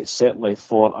 it's certainly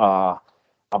for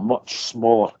a much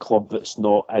smaller club that's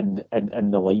not in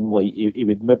the limelight. He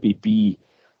would maybe be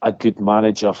a good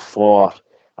manager for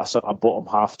a sort of bottom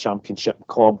half championship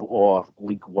club or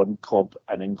League One club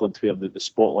in England where the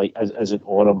spotlight isn't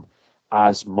on him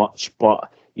as much.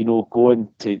 But going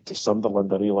to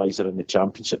Sunderland, I realise they're in the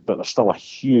championship, but they're still a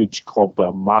huge club with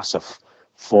a massive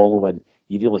following.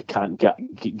 You really can't get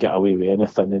away with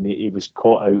anything, and he was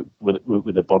caught out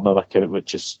with the burner account,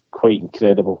 which is quite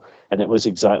incredible. And it was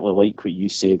exactly like what you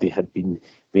said. He had been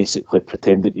basically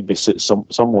pretending to be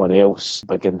someone else,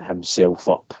 bigging himself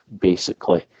up,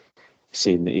 basically,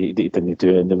 saying that he didn't do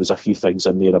it. And there was a few things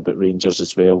in there about Rangers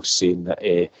as well, saying that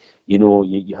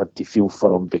you had to feel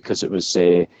for him because it was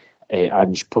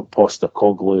Ange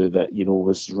Postecoglou that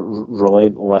was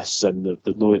relentless, and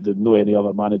there's no any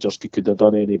other managers could have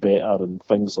done any better and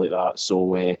things like that.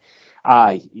 So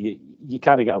you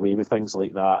can't get away with things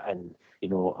like that, and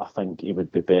I think he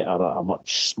would be better at a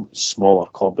much smaller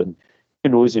club, and who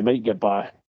knows, he might get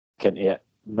back into it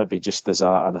maybe just as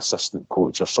an assistant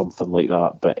coach or something like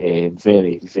that. But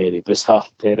very, very bizarre,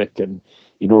 Derek. And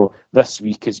this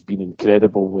week has been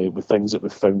incredible with things that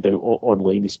we've found out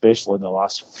online, especially in the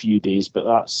last few days. But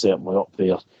that's certainly up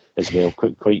there as well.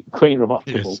 Quite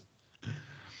remarkable. Yes.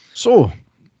 So,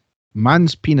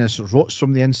 man's penis rots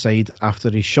from the inside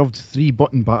after he shoved 3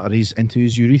 button batteries into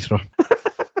his urethra.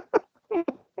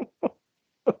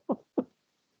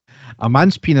 A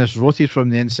man's penis rotted from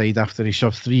the inside after he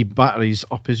shoved 3 batteries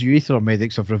up his urethra,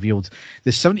 medics have revealed. The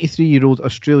 73-year-old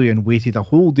Australian waited a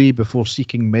whole day before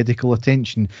seeking medical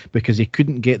attention because he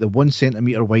couldn't get the 1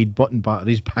 centimetre wide button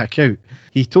batteries back out.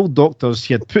 He told doctors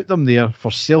he had put them there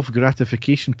for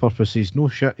self-gratification purposes. No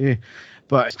shit, eh?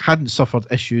 But hadn't suffered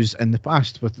issues in the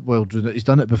past while doing it. He's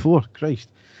done it before, Christ.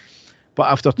 But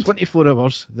after 24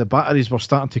 hours, the batteries were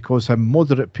starting to cause him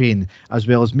moderate pain, as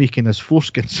well as making his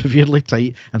foreskin severely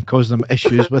tight and causing him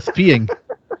issues with peeing.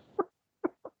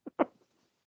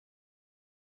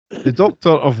 The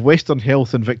doctor of Western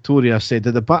Health in Victoria said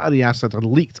that the battery acid had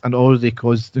leaked and already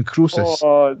caused necrosis.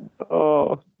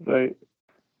 Right.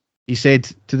 He said,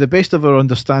 to the best of our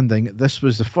understanding, this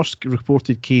was the first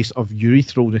reported case of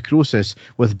urethral necrosis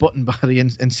with button battery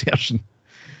insertion.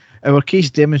 Our case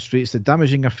demonstrates the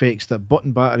damaging effects that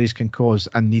button batteries can cause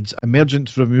and needs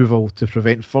emergent removal to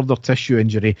prevent further tissue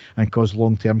injury and cause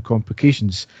long-term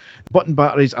complications. Button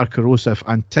batteries are corrosive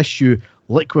and tissue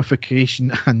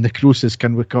liquefaction and necrosis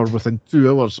can occur within 2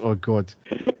 hours. Oh, God.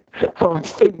 I'm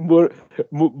thinking more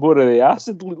of the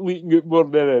acid leaking out more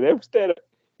than anything else, Derek.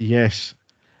 Yes.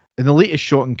 In the latest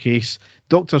shocking case,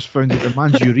 doctors found that the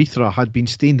man's urethra had been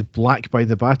stained black by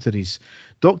the batteries.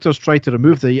 Doctors tried to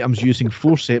remove the items using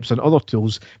forceps and other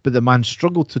tools, but the man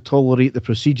struggled to tolerate the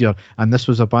procedure and this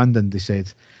was abandoned, they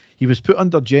said. He was put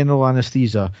under general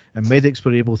anaesthesia and medics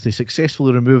were able to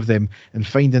successfully remove them and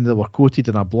finding they were coated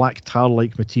in a black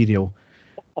tar-like material.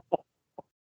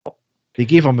 They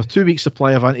gave him a 2-week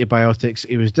supply of antibiotics.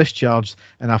 He was discharged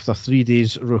and after 3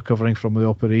 days recovering from the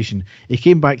operation. He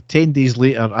came back 10 days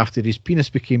later after his penis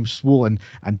became swollen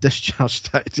and discharge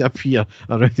started to appear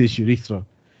around his urethra.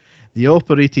 They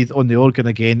operated on the organ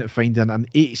again, finding an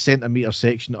 8 centimetre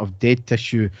section of dead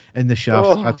tissue in the shaft.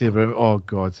 Oh,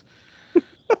 God.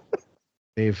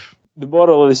 Dave. The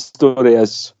moral of the story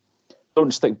is,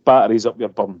 don't stick batteries up your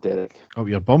bum, Derek. Up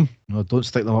your bum? No, don't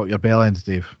stick them up your bell end,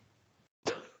 Dave.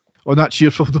 On that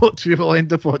cheerful note, we will end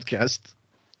the podcast.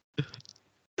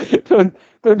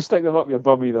 Don't stick them up your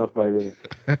bum either, by the way.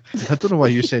 I don't know why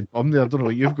you said bum there. I don't know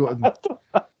what you've got in. I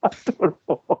don't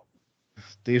know.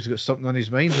 Dave's got something on his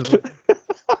mind, is it?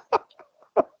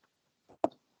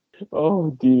 Oh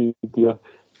dear.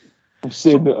 I'm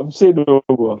saying no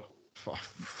more.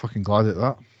 Fucking glad at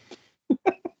that.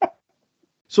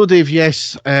 So Dave,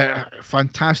 yes,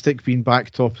 fantastic being back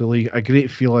top of the league. A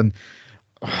great feeling.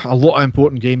 a lot of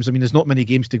important games. I mean, there's not many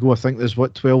games to go. I think there's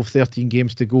 12, 13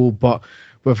 games to go, but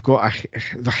we've got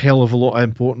a hell of a lot of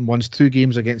important ones. 2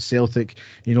 games against Celtic,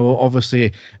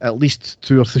 obviously at least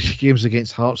 2 or 3 games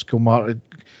against Hearts, Kilmarnock.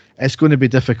 It's going to be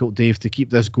difficult, Dave, to keep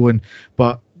this going,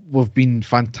 but we've been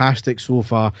fantastic so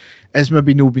far. It's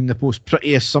maybe not been the most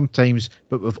prettiest sometimes,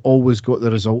 but we've always got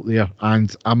the result there,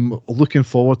 and I'm looking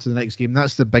forward to the next game.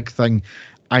 That's the big thing.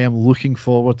 I am looking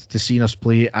forward to seeing us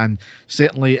play, and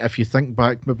certainly if you think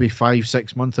back maybe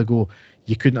 5-6 months ago,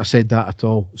 you couldn't have said that at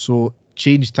all. So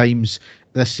change times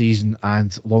this season,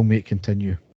 and long may it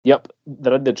continue. Yep,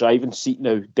 they're in the driving seat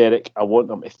now, Derek. I want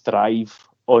them to thrive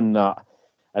on that,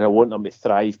 and I want them to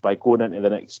thrive by going into the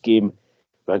next game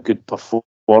with a good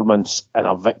performance and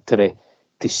a victory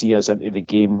to see us into the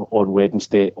game on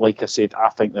Wednesday. Like I said, I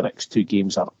think the next 2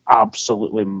 games are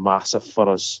absolutely massive for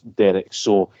us, Derek.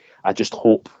 So I just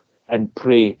hope and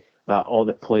pray that all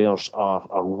the players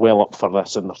are well up for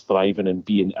this and they're thriving and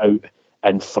being out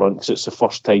in front, because it's the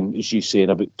first time, as you say, in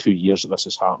about 2 years that this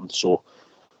has happened. So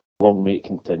long may it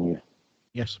continue.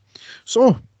 Yes.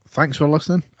 So thanks for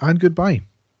listening, and goodbye.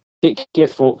 Take care,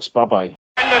 folks. Bye-bye.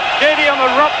 And the stadium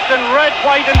erupts in red,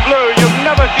 white and blue. You've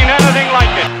never seen anything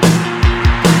like it.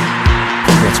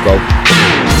 Let's go.